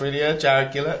A-League Referee of the Year,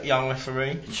 Jared Gillett, young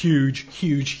referee.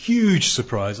 Huge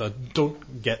surprise. I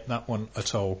don't get that one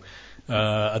at all.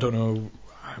 I don't know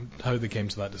how they came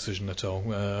to that decision at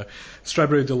all.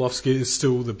 Strawberry Delovsky is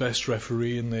still the best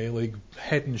referee in the A-League,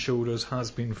 head and shoulders,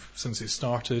 has been since it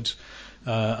started.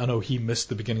 I know he missed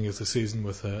the beginning of the season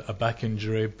with a back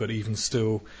injury, but even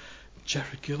still,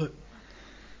 Jared Gillett,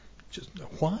 just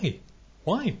why?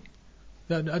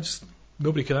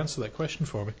 Nobody could answer that question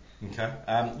for me. Okay.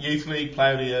 Youth League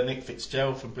Player of the Year, Nick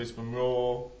Fitzgerald from Brisbane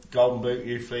Roar. Golden Boot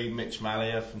Youth League, Mitch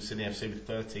Mallia from Sydney FC with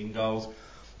 13 goals.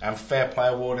 And Fair Play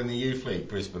Award in the Youth League,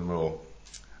 Brisbane Roar.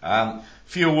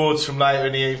 Few awards from later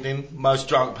in the evening. Most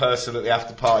drunk person at the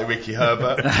after party, Ricky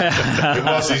Herbert. It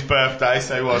was his birthday,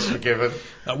 so he was forgiven.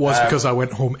 That was because I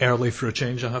went home early for a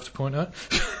change, I have to point out.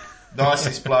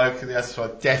 Nicest bloke in the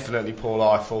SSI, definitely Paul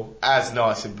Eiffel. As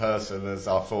nice in person as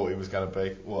I thought he was going to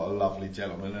be. What a lovely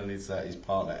gentleman, and his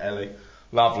partner Ellie.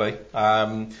 Lovely.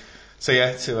 To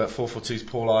 442's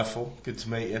Paul Eiffel. Good to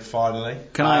meet you, finally.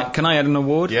 Can I add an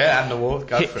award? Yeah, add an award.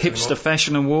 Go for it. Hipster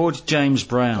Fashion Award, James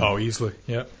Brown. Oh, easily,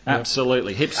 yeah.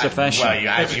 Absolutely. Hipster Fashion.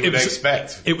 Well, you would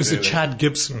expect. It was really. A Chad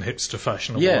Gibson Hipster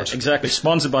Fashion Award. Yeah, exactly.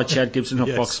 Sponsored by Chad Gibson of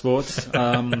Yes. Fox Sports.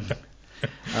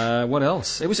 What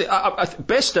else? It was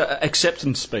best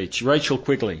acceptance speech, Rachel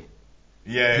Quigley.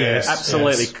 Yeah, Yes.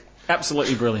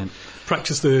 Absolutely brilliant.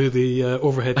 Practiced the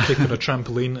overhead kick on a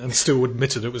trampoline and still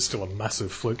admitted it was still a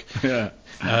massive fluke. Yeah.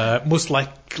 Most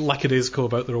lackadaisical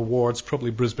about their awards,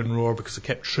 probably Brisbane Roar, because they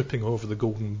kept tripping over the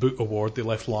Golden Boot Award they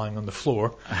left lying on the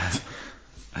floor.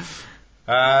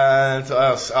 And what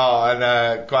else?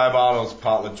 Graham Arnold's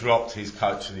partner dropped his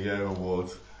Coach of the Year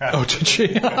award. Oh, did she?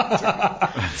 Took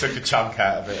a chunk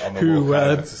out of it on the walk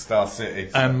over to Star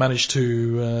City. So. And managed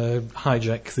to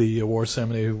hijack the award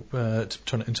ceremony to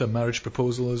turn it into a marriage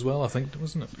proposal as well, I think,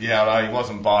 wasn't it? Yeah, no, he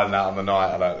wasn't buying that on the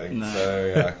night, I don't think. No.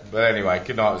 So, but anyway,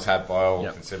 good night was had by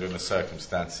all, considering the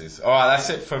circumstances. All right, that's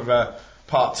it for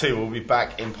part 2. We'll be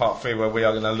back in part 3, where we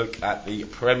are going to look at the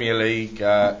Premier League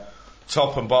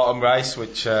top and bottom race,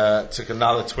 which took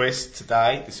another twist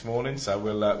this morning. So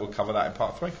we'll cover that in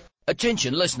part 3.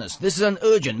 Attention listeners, this is an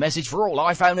urgent message for all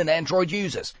iPhone and Android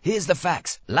users. Here's the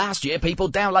facts. Last year people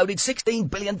downloaded $16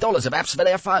 billion of apps for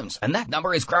their phones, and that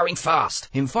number is growing fast.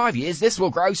 In 5 years this will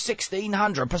grow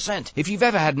 1,600%. If you've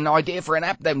ever had an idea for an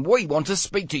app, then we want to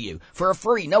speak to you. For a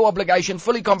free, no obligation,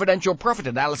 fully confidential profit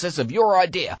analysis of your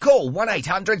idea, call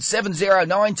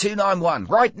 1-800-709-291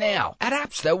 right now. At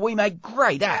Appster we make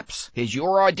great apps. Here's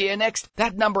your idea next.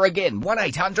 That number again,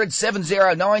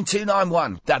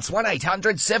 1-800-709-291. That's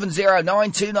 1-800-709-291.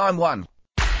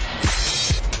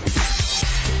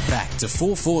 Back to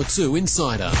 442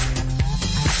 Insider.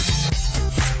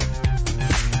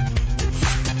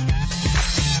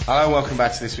 Hello and welcome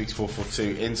back to this week's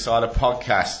 442 Insider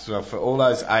podcast. Well, for all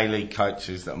those A-League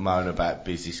coaches that moan about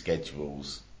busy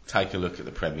schedules, take a look at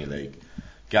the Premier League.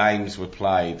 Games were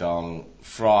played on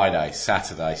Friday,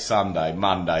 Saturday, Sunday,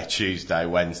 Monday, Tuesday,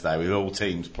 Wednesday, with all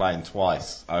teams playing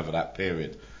twice over that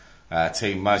period.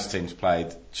 Most teams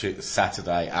played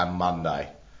Saturday and Monday.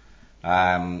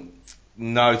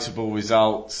 Notable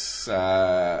results,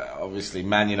 obviously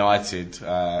Man United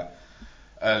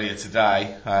earlier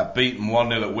today beaten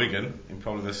 1-0 at Wigan in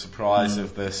probably the surprise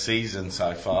of the season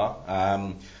so far.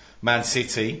 Man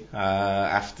City,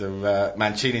 after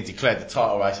Mancini declared the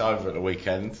title race over at the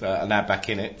weekend, are now back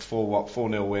in it.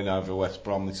 4-0 win over West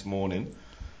Brom this morning,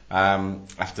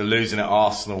 after losing at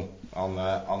Arsenal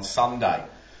on Sunday.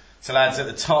 So lads, at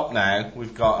the top now,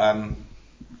 we've got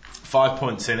 5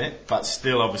 points in it, but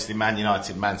still obviously Man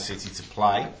United, Man City to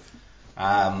play.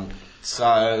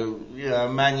 So,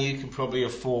 Man U can probably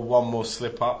afford one more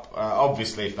slip up.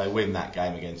 Obviously, if they win that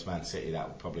game against Man City, that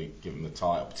will probably give them the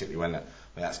title, particularly when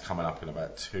that's coming up in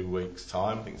about 2 weeks'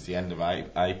 time. I think it's the end of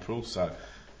April. So,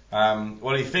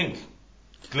 what do you think?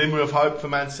 Glimmer of hope for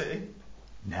Man City?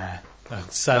 Nah.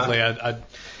 Sadly, no.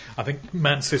 I think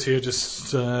Man City are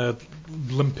just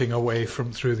limping away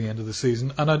through the end of the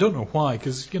season, and I don't know why,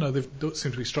 because they don't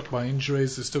seem to be struck by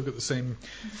injuries. They've still got the same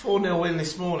 4-0 win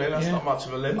this morning. That's not much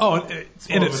of a limp. Oh, it's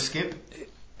more of a skip.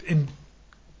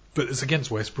 But it's against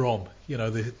West Brom.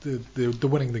 They're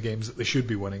winning the games that they should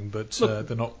be winning, but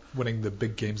they're not winning the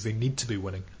big games they need to be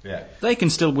winning. Yeah, they can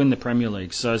still win the Premier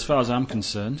League. So as far as I'm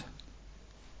concerned,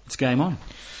 it's game on.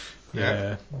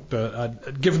 Yeah,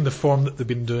 but given the form that they've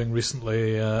been doing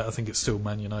recently, I think it's still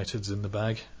Man United's in the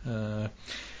bag.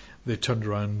 They turned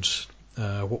around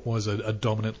what was a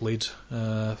dominant lead,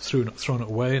 thrown it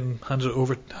away, and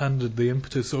handed the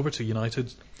impetus over to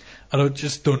United. And I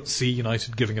just don't see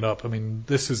United giving it up. I mean,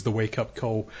 this is the wake-up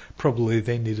call. Probably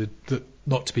they needed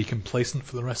not to be complacent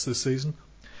for the rest of the season.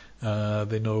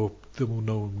 They will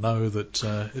know now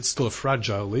that it's still a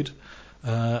fragile lead.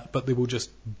 But they will just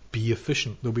be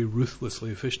efficient. They'll be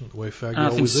ruthlessly efficient the way Fergie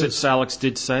always is. I think Sir Alex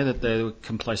did say that they were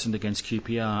complacent against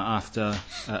QPR after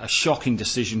a shocking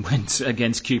decision went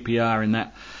against QPR in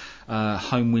that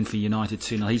home win for United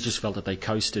 2-0. He just felt that they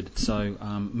coasted. So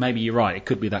maybe you're right. It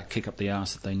could be that kick up the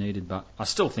arse that they needed. But I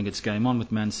still think it's game on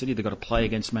with Man City. They've got to play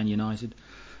against Man United.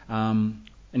 And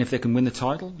if they can win the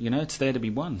title, it's there to be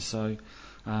won. So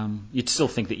you'd still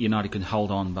think that United can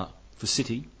hold on. But for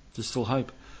City, there's still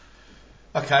hope.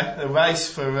 Okay, the race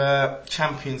for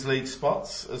Champions League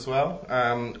spots as well.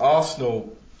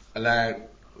 Arsenal are now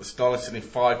astonishingly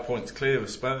 5 points clear of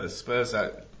Spurs. Spurs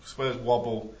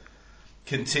wobble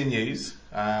continues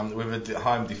with a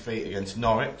home defeat against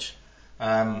Norwich,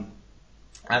 and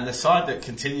the side that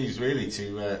continues really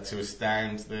to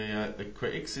astound the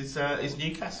critics is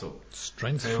Newcastle.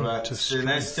 Strength to strength.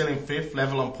 They're still in fifth,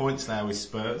 level on points now with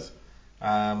Spurs. They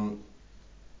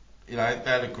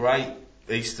had a great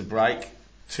Easter break.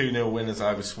 2-0 winners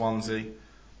over Swansea,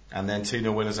 and then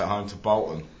 2-0 winners at home to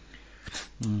Bolton.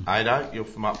 Ado, you're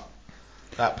from up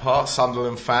that part,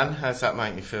 Sunderland fan. How's that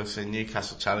make you feel seeing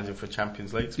Newcastle challenging for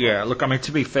Champions League? Yeah, look, I mean,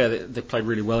 to be fair, they played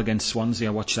really well against Swansea.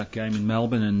 I watched that game in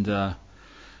Melbourne, and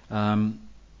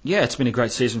it's been a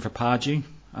great season for Pardew.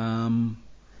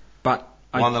 But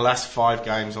won the last 5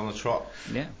 games on the trot.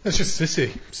 Yeah, it's just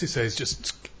Cisse. Cisse has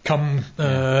just come.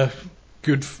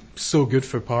 So good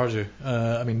for Pardew.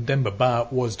 I mean, Demba Ba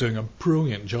was doing a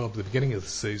brilliant job at the beginning of the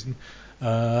season,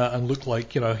 and looked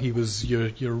like he was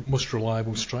your most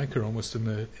reliable striker almost in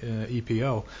the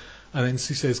EPL. And then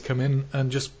Cisse's come in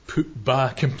and just put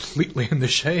Ba completely in the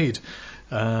shade,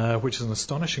 which is an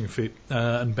astonishing feat.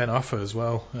 And Ben Arfa as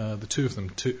well. The two of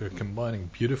them are combining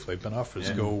beautifully. Ben Arfa's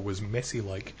goal was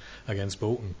Messi-like against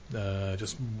Bolton.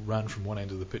 Just ran from one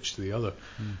end of the pitch to the other,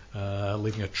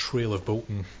 leaving a trail of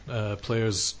Bolton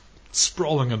players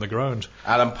sprawling on the ground.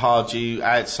 Alan Pardew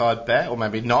outside bet, or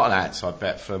maybe not an outside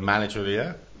bet for manager of the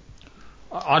year?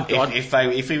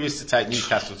 If he was to take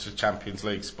Newcastle to a Champions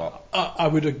League spot,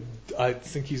 I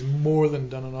think he's more than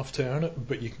done enough to earn it.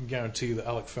 But you can guarantee that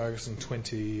Alec Ferguson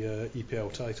 20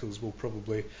 EPL titles will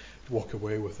probably walk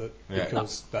away with it,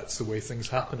 because that's the way things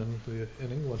happen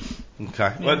in England.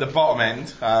 Okay. Well, at the bottom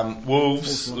end,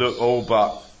 Wolves look all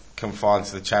but confined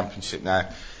to the Championship now.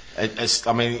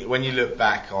 When you look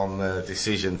back on the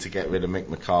decision to get rid of Mick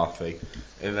McCarthy,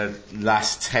 in the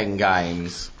last 10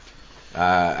 games,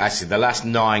 actually the last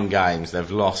 9 games,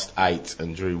 they've lost 8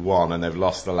 and drew 1, and they've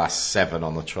lost the last 7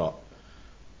 on the trot.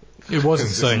 It was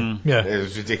insane. Yeah. It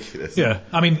was ridiculous. Yeah.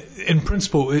 I mean, in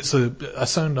principle, it's a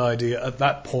sound idea at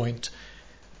that point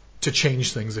to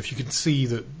change things. If you can see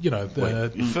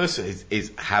that, first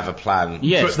is have a plan.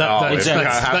 Yes,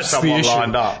 that's someone the issue.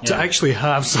 lined up. To actually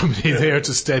have somebody there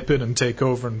to step in and take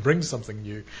over and bring something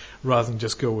new, rather than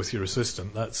just go with your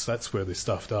assistant. That's where they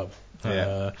stuffed up.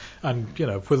 Yeah. And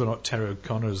whether or not Terry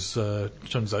O'Connor's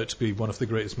turns out to be one of the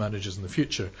greatest managers in the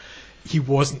future, he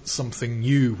wasn't something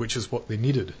new, which is what they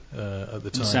needed at the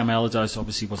time. Sam Allardyce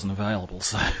obviously wasn't available,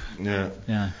 so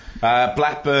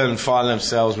Blackburn find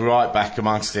themselves right back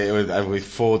amongst it with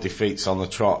 4 defeats on the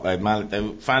trot. They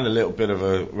found a little bit of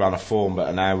a run of form, but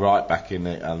are now right back in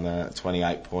it, and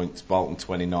 28 points. Bolton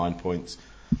 29 points.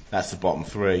 That's the bottom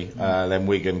three. Then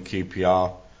Wigan,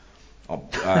 QPR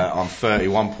on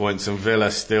 31 points, and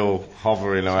Villa still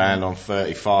hovering around on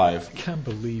 35. I can't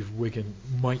believe Wigan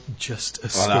might just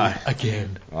escape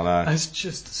again. I know. It's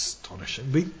just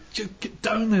astonishing. They just get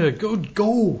down there, go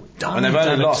down. And they've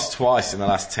only lost twice in the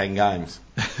last 10 games.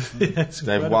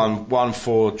 They've won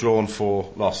 4, drawn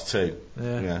 4, lost 2.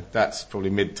 Yeah, that's probably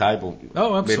mid-table,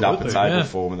 mid-upper table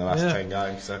form in the last 10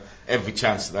 games. So every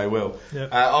chance that they will. Yeah.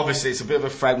 Obviously, it's a bit of a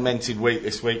fragmented week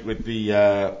this week with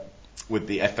the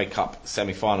FA Cup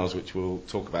semi-finals, which we'll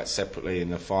talk about separately in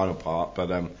the final part.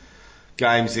 But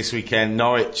games this weekend: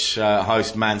 Norwich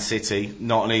host Man City.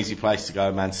 Not an easy place to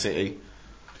go, Man City.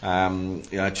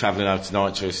 Travelling over to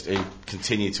Norwich, who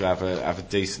continue to have a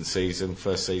decent season,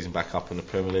 first season back up in the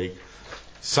Premier League.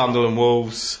 Sunderland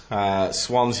Wolves,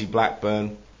 Swansea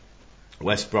Blackburn,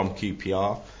 West Brom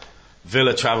QPR.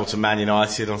 Villa travel to Man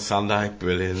United on Sunday,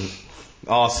 brilliant.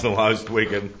 Arsenal host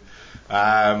Wigan.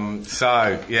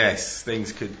 So yes,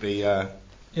 things could be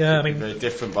very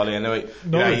different by the end of it.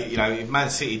 If Man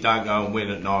City don't go and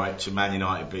win at Norwich and Man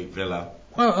United beat Villa,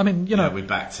 we're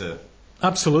back to.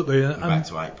 Absolutely, back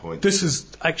to 8 points. This is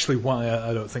actually why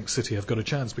I don't think City have got a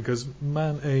chance, because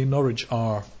Norwich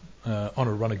are on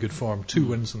a run of good form, 2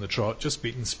 wins in the trot, just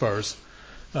beating Spurs.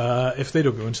 If they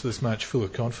don't go into this match full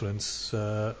of confidence,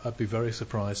 I'd be very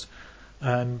surprised.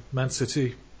 And Man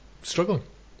City struggling.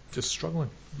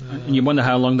 And you wonder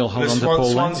how long they'll hold on to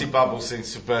Paul. Swansea bubble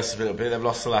seems to burst a little bit. They've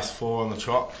lost the last 4 on the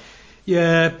trot.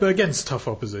 Yeah, but against tough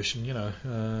opposition,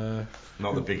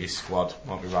 Not the biggest squad.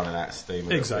 Might be running out of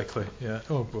steam. Exactly, yeah.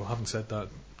 Oh, well, having said that,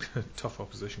 tough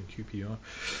opposition, QPR.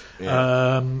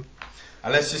 Yeah. And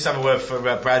let's just have a word for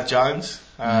Brad Jones,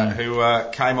 who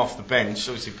came off the bench.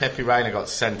 Obviously, Pepe Reina got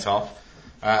sent off,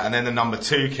 and then the number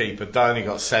 2 keeper, Donny,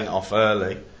 got sent off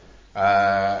early.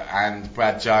 And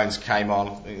Brad Jones came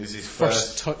on. It was his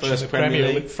first touch in the Premier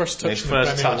League. First touch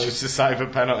was to save a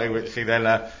penalty, which he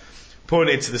then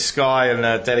pointed to the sky and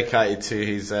dedicated to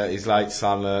his late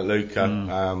son Luca.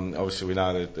 Obviously, we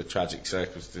know the tragic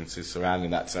circumstances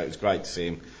surrounding that, so it was great to see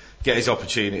him get his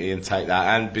opportunity and take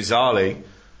that. And bizarrely,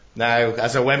 now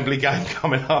has a Wembley game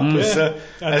coming up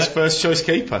as first choice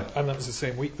keeper. And that was the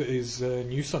same week that his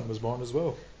new son was born as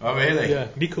well. Oh, really? Yeah,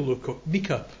 Nico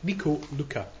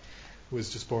Luca was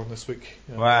just born this week.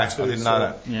 Wow, I didn't know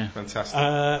that. Yeah. Fantastic.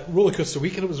 Rollercoaster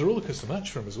weekend. It was a rollercoaster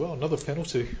match for him as well. Another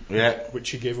penalty, which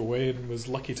he gave away and was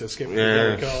lucky to escape with a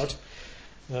yellow card.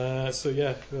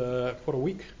 What a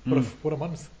week. What a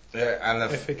month. Yeah, and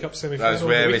the FA Cup semi-final. Those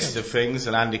rarest of things,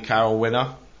 an Andy Carroll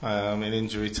winner in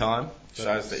injury time.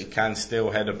 Shows that he can still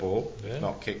head a ball,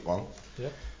 not kick one. Yeah.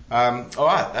 All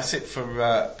right, that's it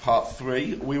for part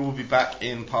 3. We will be back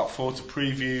in part 4 to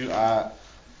preview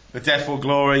the Death or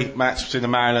Glory match between the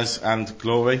Mariners and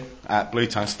Glory at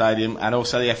Bluetown Stadium, and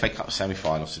also the FA Cup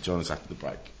semi-final. So join us after the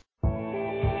break.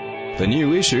 The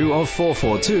new issue of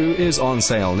 442 is on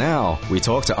sale now. We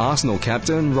talk to Arsenal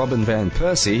captain Robin van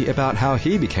Persie about how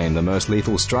he became the most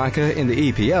lethal striker in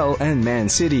the EPL and Man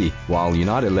City, while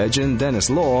United legend Dennis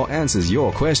Law answers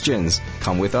your questions.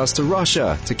 Come with us to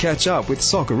Russia to catch up with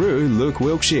Socceroo Luke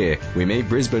Wilkshire. We meet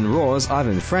Brisbane Roar's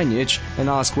Ivan Franjic and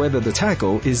ask whether the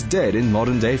tackle is dead in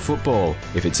modern-day football.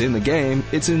 If it's in the game,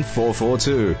 it's in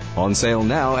 442. On sale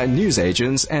now at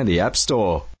newsagents and the App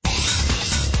Store.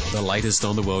 The latest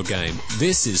on the world game.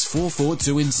 This is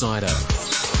 442 Insider.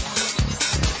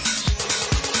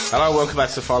 Hello, welcome back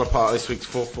to the final part of this week's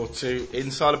 442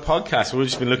 Insider podcast. We've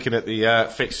just been looking at the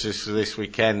fixtures for this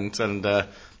weekend and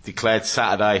declared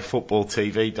Saturday football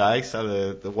TV day,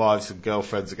 so the wives and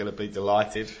girlfriends are going to be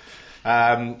delighted.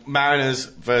 Mariners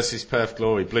versus Perth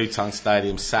Glory, Bluetown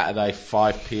Stadium, Saturday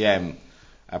 5 p.m.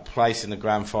 A place in the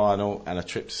grand final and a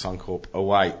trip to Suncorp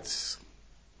awaits.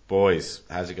 Boys,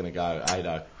 how's it going to go?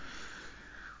 Ado?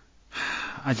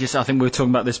 I think we were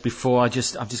talking about this before. I've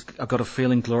got a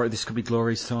feeling this could be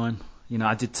Glory's time.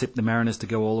 I did tip the Mariners to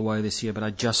go all the way this year, but I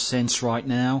just sense right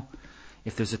now,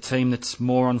 if there's a team that's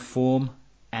more on form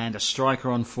and a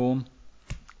striker on form,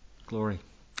 Glory.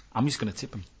 I'm just going to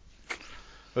tip them.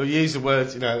 Well, you use the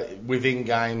words, within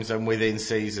games and within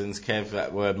seasons, Kev,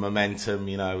 that word momentum.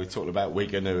 We talked about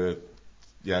Wigan who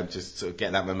are just sort of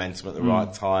getting that momentum at the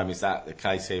right time. Is that the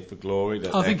case here for Glory?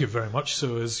 I think it very much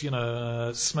so is.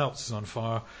 Smelts is on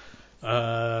fire.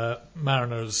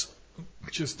 Mariners,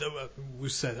 I've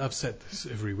said this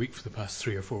every week for the past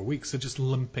 3 or 4 weeks. They're just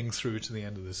limping through to the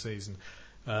end of the season.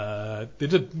 They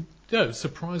did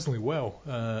surprisingly well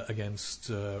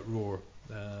against Roar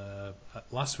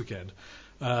last weekend,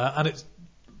 and it's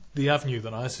the avenue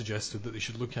that I suggested that they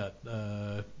should look at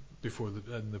before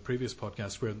in the previest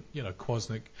podcast, where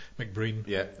Kwasnik, McBreen,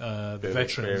 the bit of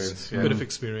veterans, experience, yeah. bit of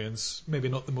experience, maybe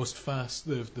not the most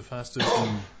the fastest,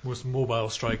 most mobile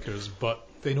strikers, but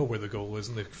they know where the goal is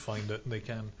and they can find it and they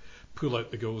can pull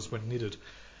out the goals when needed.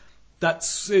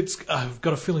 I've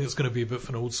got a feeling it's going to be a bit of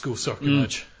an old school soccer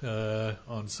match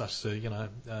on Saturday.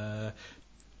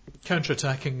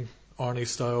 Counter-attacking Arnie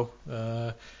style,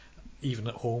 even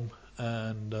at home,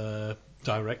 and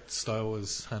direct style,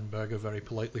 as Handberger very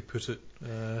politely put it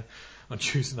on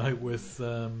Tuesday night with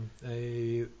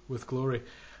Glory.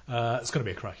 It's going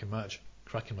to be a cracking match.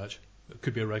 It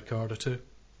could be a red card or two.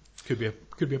 Could be a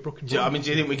broken ball. Do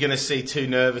you think we're going to see two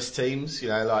nervous teams?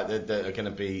 That are going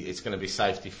to be. It's going to be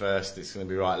safety first. It's going to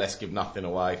be right. Let's give nothing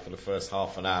away for the first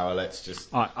half an hour. Let's just.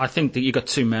 I think that you got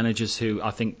two managers who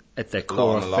I think at their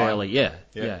core are fairly. Yeah.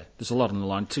 There's a lot on the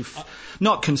line.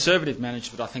 Not conservative managers,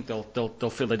 but I think they'll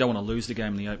feel they don't want to lose the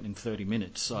game in the opening 30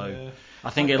 minutes. So I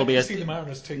think it'll be. I see the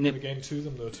Mariners taking the game to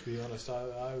them, though. To be honest,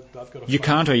 I've got. You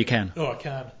can't, or you can. No, I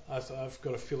can. I've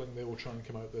got a feeling they will try and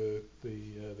come out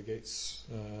the gates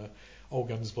all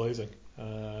guns blazing,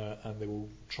 and they will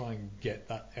try and get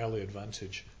that early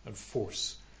advantage and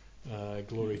force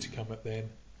Glory to come at them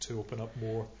to open up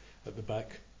more at the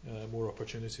back. More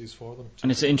opportunities for them.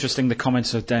 And it's interesting the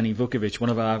comments of Danny Vukovic, one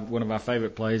of our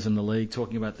favourite players in the league,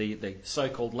 talking about the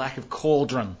so-called lack of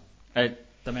cauldron at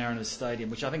the Mariners Stadium,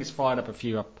 which I think has fired up a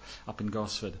few up in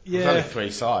Gosford. There's only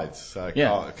three sides, so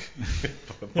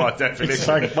by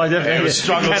definition, it would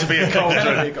struggle to be a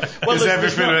cauldron because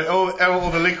everything, all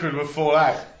the liquid would fall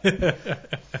out.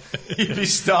 You'd be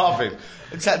starving.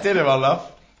 It's that dinner, my love.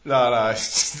 No,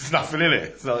 there's nothing in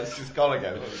it. It's just gone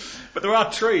again. But there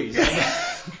are trees.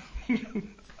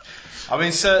 I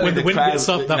mean, certainly when the wind crowd, gets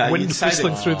up, that wind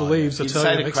whistling through the leaves. You'd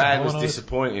say the crowd was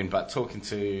disappointing, but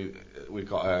we've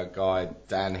got a guy,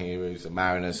 Dan here, who's a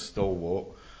Mariners stalwart,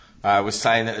 was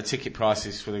saying that the ticket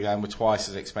prices for the game were twice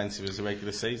as expensive as the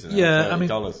regular season. Yeah, I mean,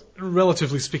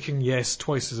 relatively speaking, yes,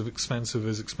 twice as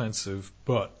expensive,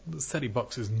 but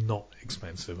 $30 is not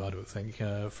expensive, I don't think.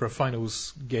 For a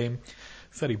finals game,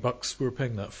 $30, we were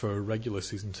paying that for regular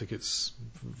season tickets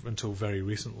until very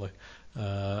recently.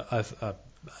 I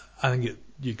think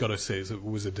you've got to say it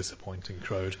was a disappointing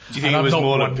crowd. Do you think it was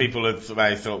more that people had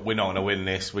thought, we're not going to win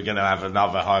this, we're going to have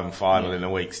another home final in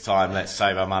a week's time, let's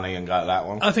save our money and go to that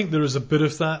one? I think there is a bit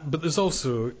of that, but there's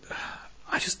also...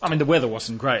 I mean, the weather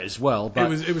wasn't great as well,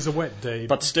 but... It was a wet day.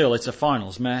 But still, it's a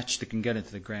finals match that can get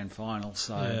into the grand final,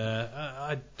 so...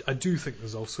 Yeah, I do think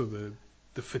there's also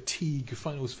the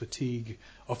finals fatigue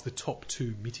of the top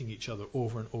two meeting each other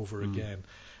over and over again,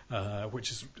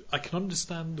 which is... I can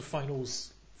understand the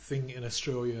finals thing in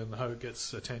Australia and how it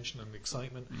gets attention and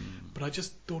excitement, but I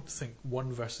just don't think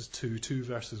 1 versus 2, 2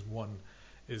 versus 1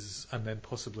 is, and then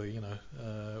possibly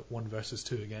 1 versus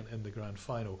 2 again in the grand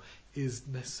final is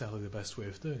necessarily the best way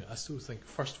of doing it. I still think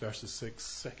 1st versus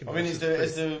 6, 2nd. I mean,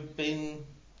 has there been?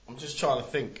 I'm just trying to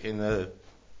think in the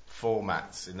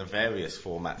formats, in the various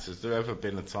formats. Has there ever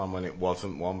been a time when it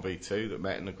wasn't 1v2 that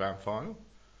met in the grand final?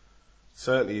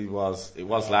 Certainly it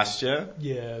was last year.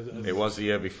 Yeah. It was the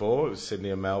year before. It was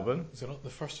Sydney and Melbourne. Is it not the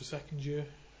 1st or 2nd year?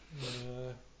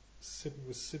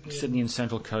 Sydney and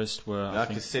Central Coast were. No,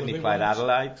 because Sydney played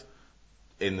Adelaide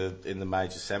in the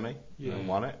major semi and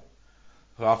won it.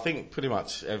 Well, I think pretty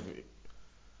much every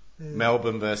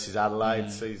Melbourne versus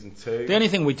Adelaide season 2. The only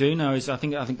thing we do know is I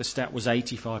think the stat was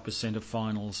 85%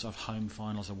 of home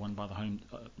finals are won by the home.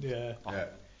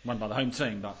 Won by the home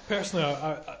team, but personally,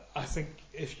 I think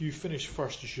if you finish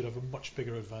first, you should have a much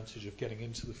bigger advantage of getting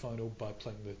into the final by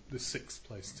playing the 6th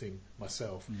place team.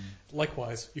 Myself,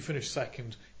 likewise, you finish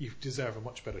second, you deserve a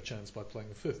much better chance by playing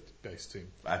the 5th base team.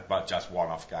 But just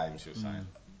one-off games, you're saying?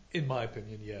 In my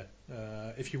opinion, yeah.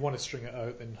 If you want to string it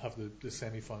out and have the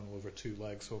semi-final over 2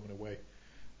 legs, home and away,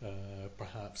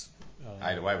 perhaps.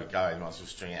 Either way we go, you might as well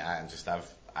string it out and just have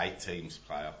 8 teams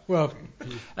play off. Well,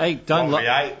 hey, don't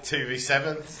 1v8,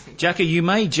 2v7. Jackie, you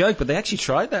may joke, but they actually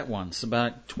tried that once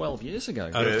about 12 years ago.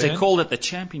 They called it the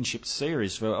Championship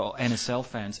Series for NSL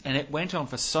fans, and it went on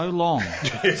for so long.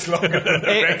 It's longer than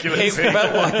the regular season. It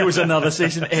felt like it was another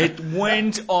season. It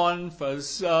went on for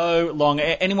so long.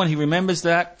 Anyone who remembers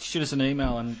that, shoot us an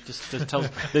email and just tell us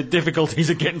the difficulties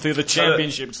of getting through the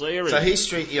Championship Series. So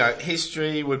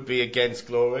history would be against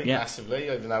Glory massively,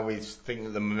 even though we think that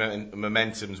the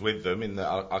momentum's with them. In that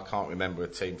I can't remember a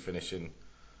team finishing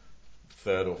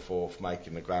 3rd or 4th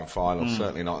making the grand final.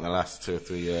 Certainly not in the last 2 or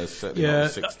 3 years. Certainly not in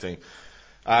 16.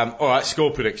 All right,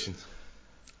 score predictions.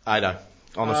 I know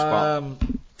on the spot.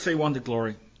 2-1 to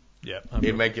Glory. Yeah.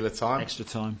 In regular time. Extra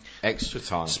time.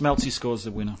 Smelty scores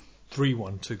the winner.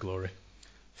 3-1 to Glory.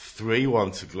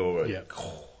 3-1 to Glory. Yeah.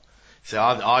 So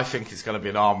I think it's going to be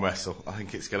an arm wrestle. I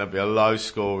think it's going to be a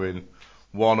low-scoring,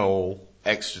 1-1,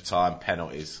 extra time,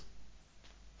 penalties.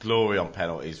 Glory on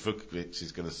penalties. Vukovic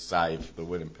is going to save the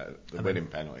winning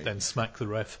penalty. Then smack the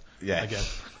ref Yeah. again.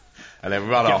 And then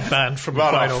run banned from the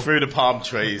run final. off through the palm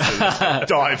trees and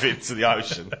dive into the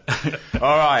ocean.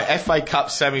 All right, FA Cup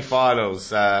semi-finals,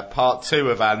 part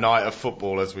 2 of our night of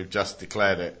football as we've just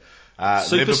declared it.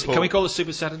 Liverpool, can we call it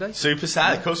Super Saturday? Super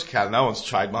Saturday, of course we can. No one's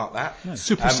trademarked that. No.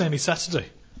 Super Semi-Saturday.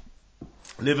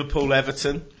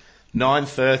 Liverpool-Everton,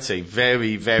 9:30.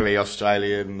 Very, very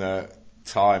Australian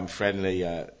time friendly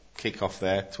kick-off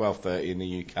there. 12:30 in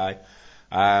the UK.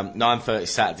 9:30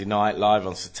 Saturday night, live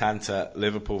on Setanta,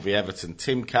 Liverpool v Everton.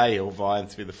 Tim Cahill vying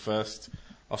to be the first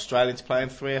Australian to play in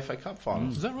 3 FA Cup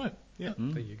finals. Is that right? Yeah.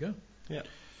 There you go. Yeah.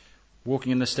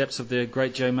 Walking in the steps of the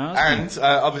great Joe Mars. And,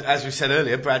 as we said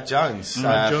earlier, Brad Jones,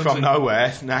 Jones from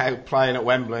nowhere, now playing at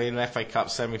Wembley in an FA Cup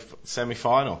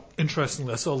semi-final.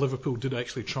 Interestingly, I saw Liverpool did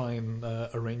actually try and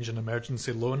arrange an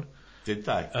emergency loan. Did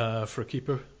they? For a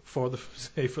keeper for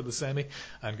the semi,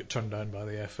 and got turned down by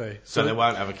the FA. So they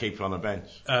won't have a keeper on the bench?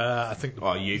 I think... they've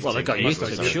got youth team,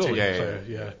 sure.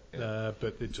 Yeah.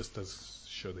 But it just does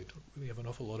show they don't really have an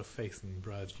awful lot of faith in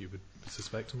Brad, you would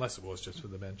suspect, unless it was just for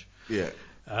the bench. Yeah.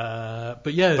 But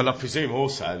I presume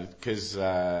also, because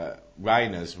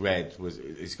Rayner's red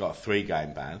he's got a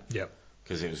 3-game ban. Yep.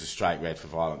 Because it was a straight red for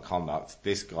violent conduct.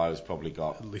 This guy's probably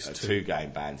got at least a 2.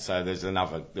 2-game ban. So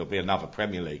there'll be another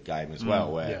Premier League game as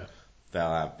well where they'll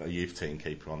have a youth team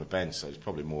keeper on the bench. So it's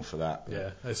probably more for that.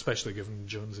 Yeah, especially given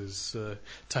Jones's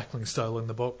tackling style in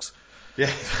the box.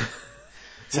 Yeah.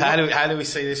 So how do we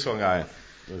see this one going?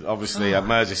 Obviously, a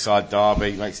Merseyside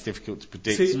derby makes it difficult to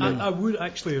predict. See, I would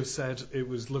actually have said it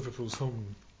was Liverpool's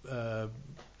home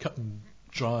cut and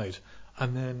dried,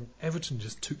 and then Everton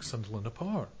just took Sunderland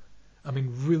apart. I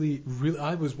mean, really,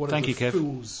 I was one of the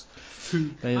fools who...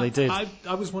 They did. I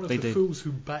was one of the fools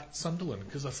who backed Sunderland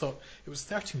because I thought it was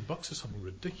 $13 or something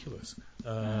ridiculous.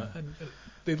 And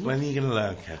they looked... When are you going to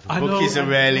learn, Kevin? Bookies are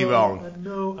rarely wrong.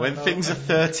 When things are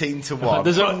 13 to 1.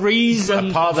 There's a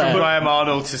reason. Apart from Graham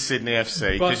Arnold to Sydney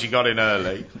FC, because you got in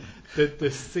early.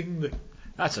 The thing that...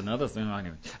 That's another thing.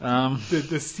 Anyway.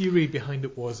 The theory behind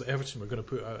it was that Everton were going to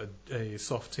put out a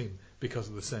soft team because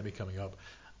of the semi coming up,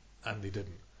 and they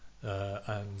didn't.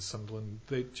 And Sunderland,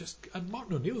 and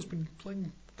Martin O'Neill's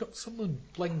got Sunderland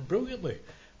playing brilliantly,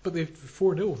 but they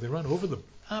 4-0, they ran over them.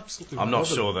 Absolutely. I'm not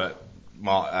sure that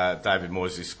David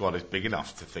Moyes' squad is big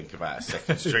enough to think about a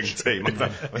second string team.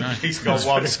 He's got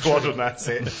one squad and that's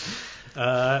it.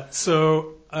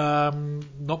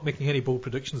 Not making any bold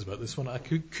predictions about this one. I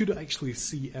could actually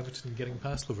see Everton getting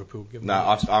past Liverpool.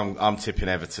 I'm tipping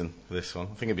Everton for this one.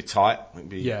 I think it'd be tight. It'd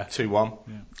be 2-1.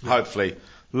 Yeah. Hopefully.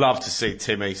 Love to see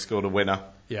Timmy score the winner.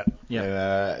 Yeah.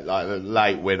 Like a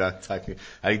late winner.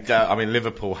 I mean,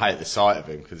 Liverpool hate the sight of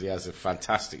him because he has a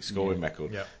fantastic scoring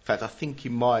record. Yeah. In fact, I think he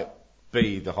might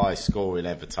be the highest scoring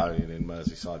Evertonian in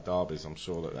Merseyside derbies. I'm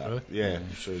sure that. Really? Yeah,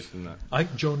 I'm sure he's done that. I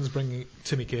think Jones bringing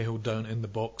Timmy Cahill down in the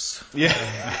box. Yeah.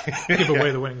 Give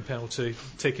away the winning penalty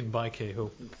taken by Cahill.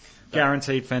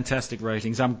 Guaranteed fantastic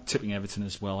ratings. I'm tipping Everton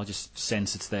as well. I just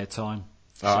sense it's their time.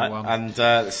 All right. And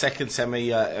the second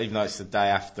semi, even though it's the day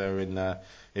after in the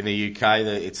UK,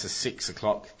 it's a 6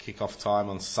 o'clock kick-off time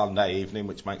on Sunday evening,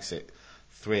 which makes it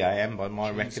 3 a.m. by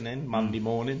my reckoning, Monday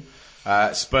morning.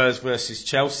 Spurs versus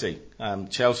Chelsea.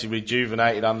 Chelsea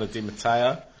rejuvenated under Di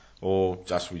Matteo, or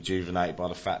just rejuvenated by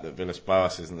the fact that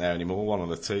Villas-Boas isn't there anymore. One of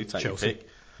the two. Take Chelsea. your pick.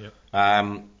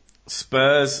 Yep.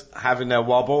 Spurs having their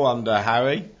wobble under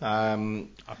Harry. A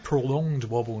prolonged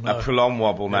wobble now. Is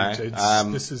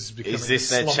this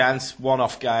their chance?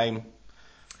 One-off game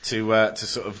to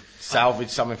sort of salvage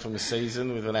something from the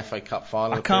season with an FA Cup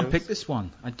final. I can't pick this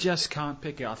one. I just can't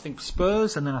pick it. I think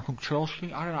Spurs and then I think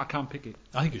Chelsea. I don't know. I can't pick it.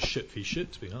 I think it's shit v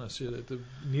shit, to be honest.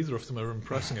 Neither of them are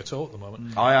impressing at all at the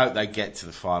moment. I hope they get to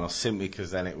the final simply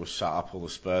because then it will shut up all the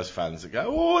Spurs fans that go,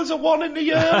 oh, there's a 1 in the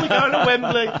year, we're going to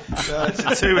Wembley. No, it's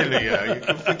a 2 in the year. You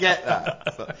can forget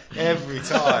that. But every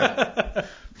time.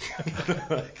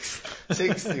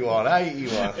 61,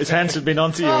 81. His hands have been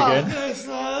onto you again. Yes,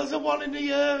 there's a 1 in the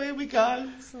year, here we go.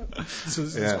 So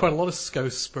there's quite a lot of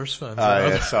Scouse Spurs fans.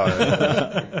 Sorry.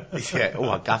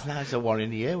 Governor, there's a 1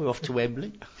 in the year, we're off to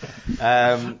Wembley.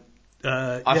 I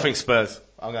think Spurs.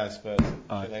 I'm going Spurs.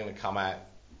 I think they're going to come out.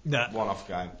 One-off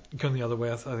game. Going the other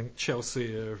way, I think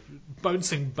Chelsea are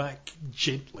bouncing back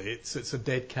gently. It's a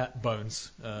dead cat bounce,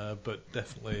 but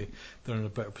definitely they're in a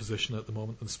better position at the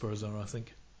moment than Spurs are, I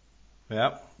think.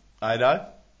 Yeah, I know.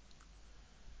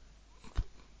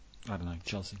 I don't know,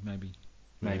 Chelsea, maybe.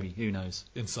 maybe. Who knows?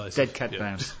 Incisive. Dead cat yeah.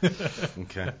 bounce.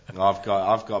 Okay. I've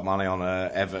got money on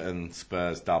Everton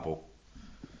Spurs double.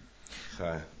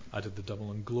 So I did the double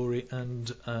on Glory and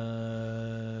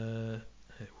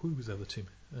who was the other team?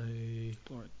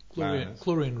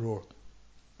 Glory and Roar.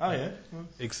 oh yeah.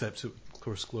 Except, of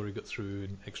course, Glory got through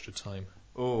in extra time.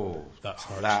 Oh, That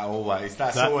hurt. That's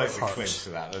That always a hurts. clinch to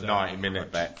that. The That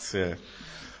 90-minute bets. Yeah.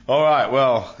 All right.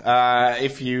 Well,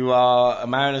 if you are a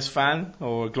Mariners fan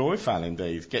or a Glory fan,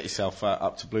 indeed, get yourself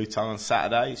up to Blue Tongue on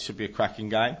Saturday. It should be a cracking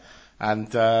game.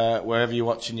 And wherever you're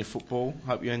watching your football,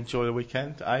 hope you enjoy the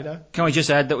weekend. Ada? Can we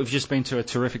just add that we've just been to a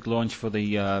terrific launch for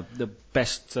the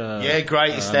best...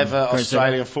 greatest ever greatest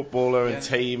Australian footballer and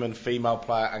team and female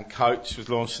player and coach was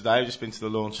launched today. We've just been to the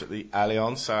launch at the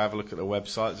Allianz, so have a look at the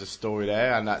website. There's a story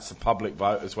there, and that's a public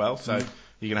vote as well. So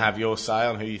you can have your say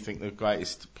on who you think the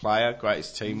greatest player,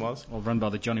 greatest team was. All run by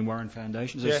the Johnny Warren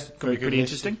Foundation. So Yeah, it's going to be pretty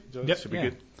interesting. Yep. Should be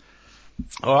good.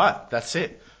 All right, that's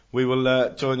it. We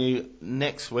will join you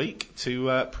next week to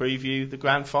preview the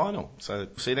grand final. So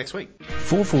see you next week.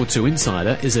 442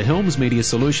 Insider is a Helms Media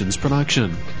Solutions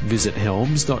production. Visit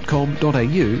helms.com.au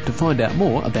to find out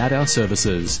more about our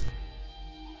services.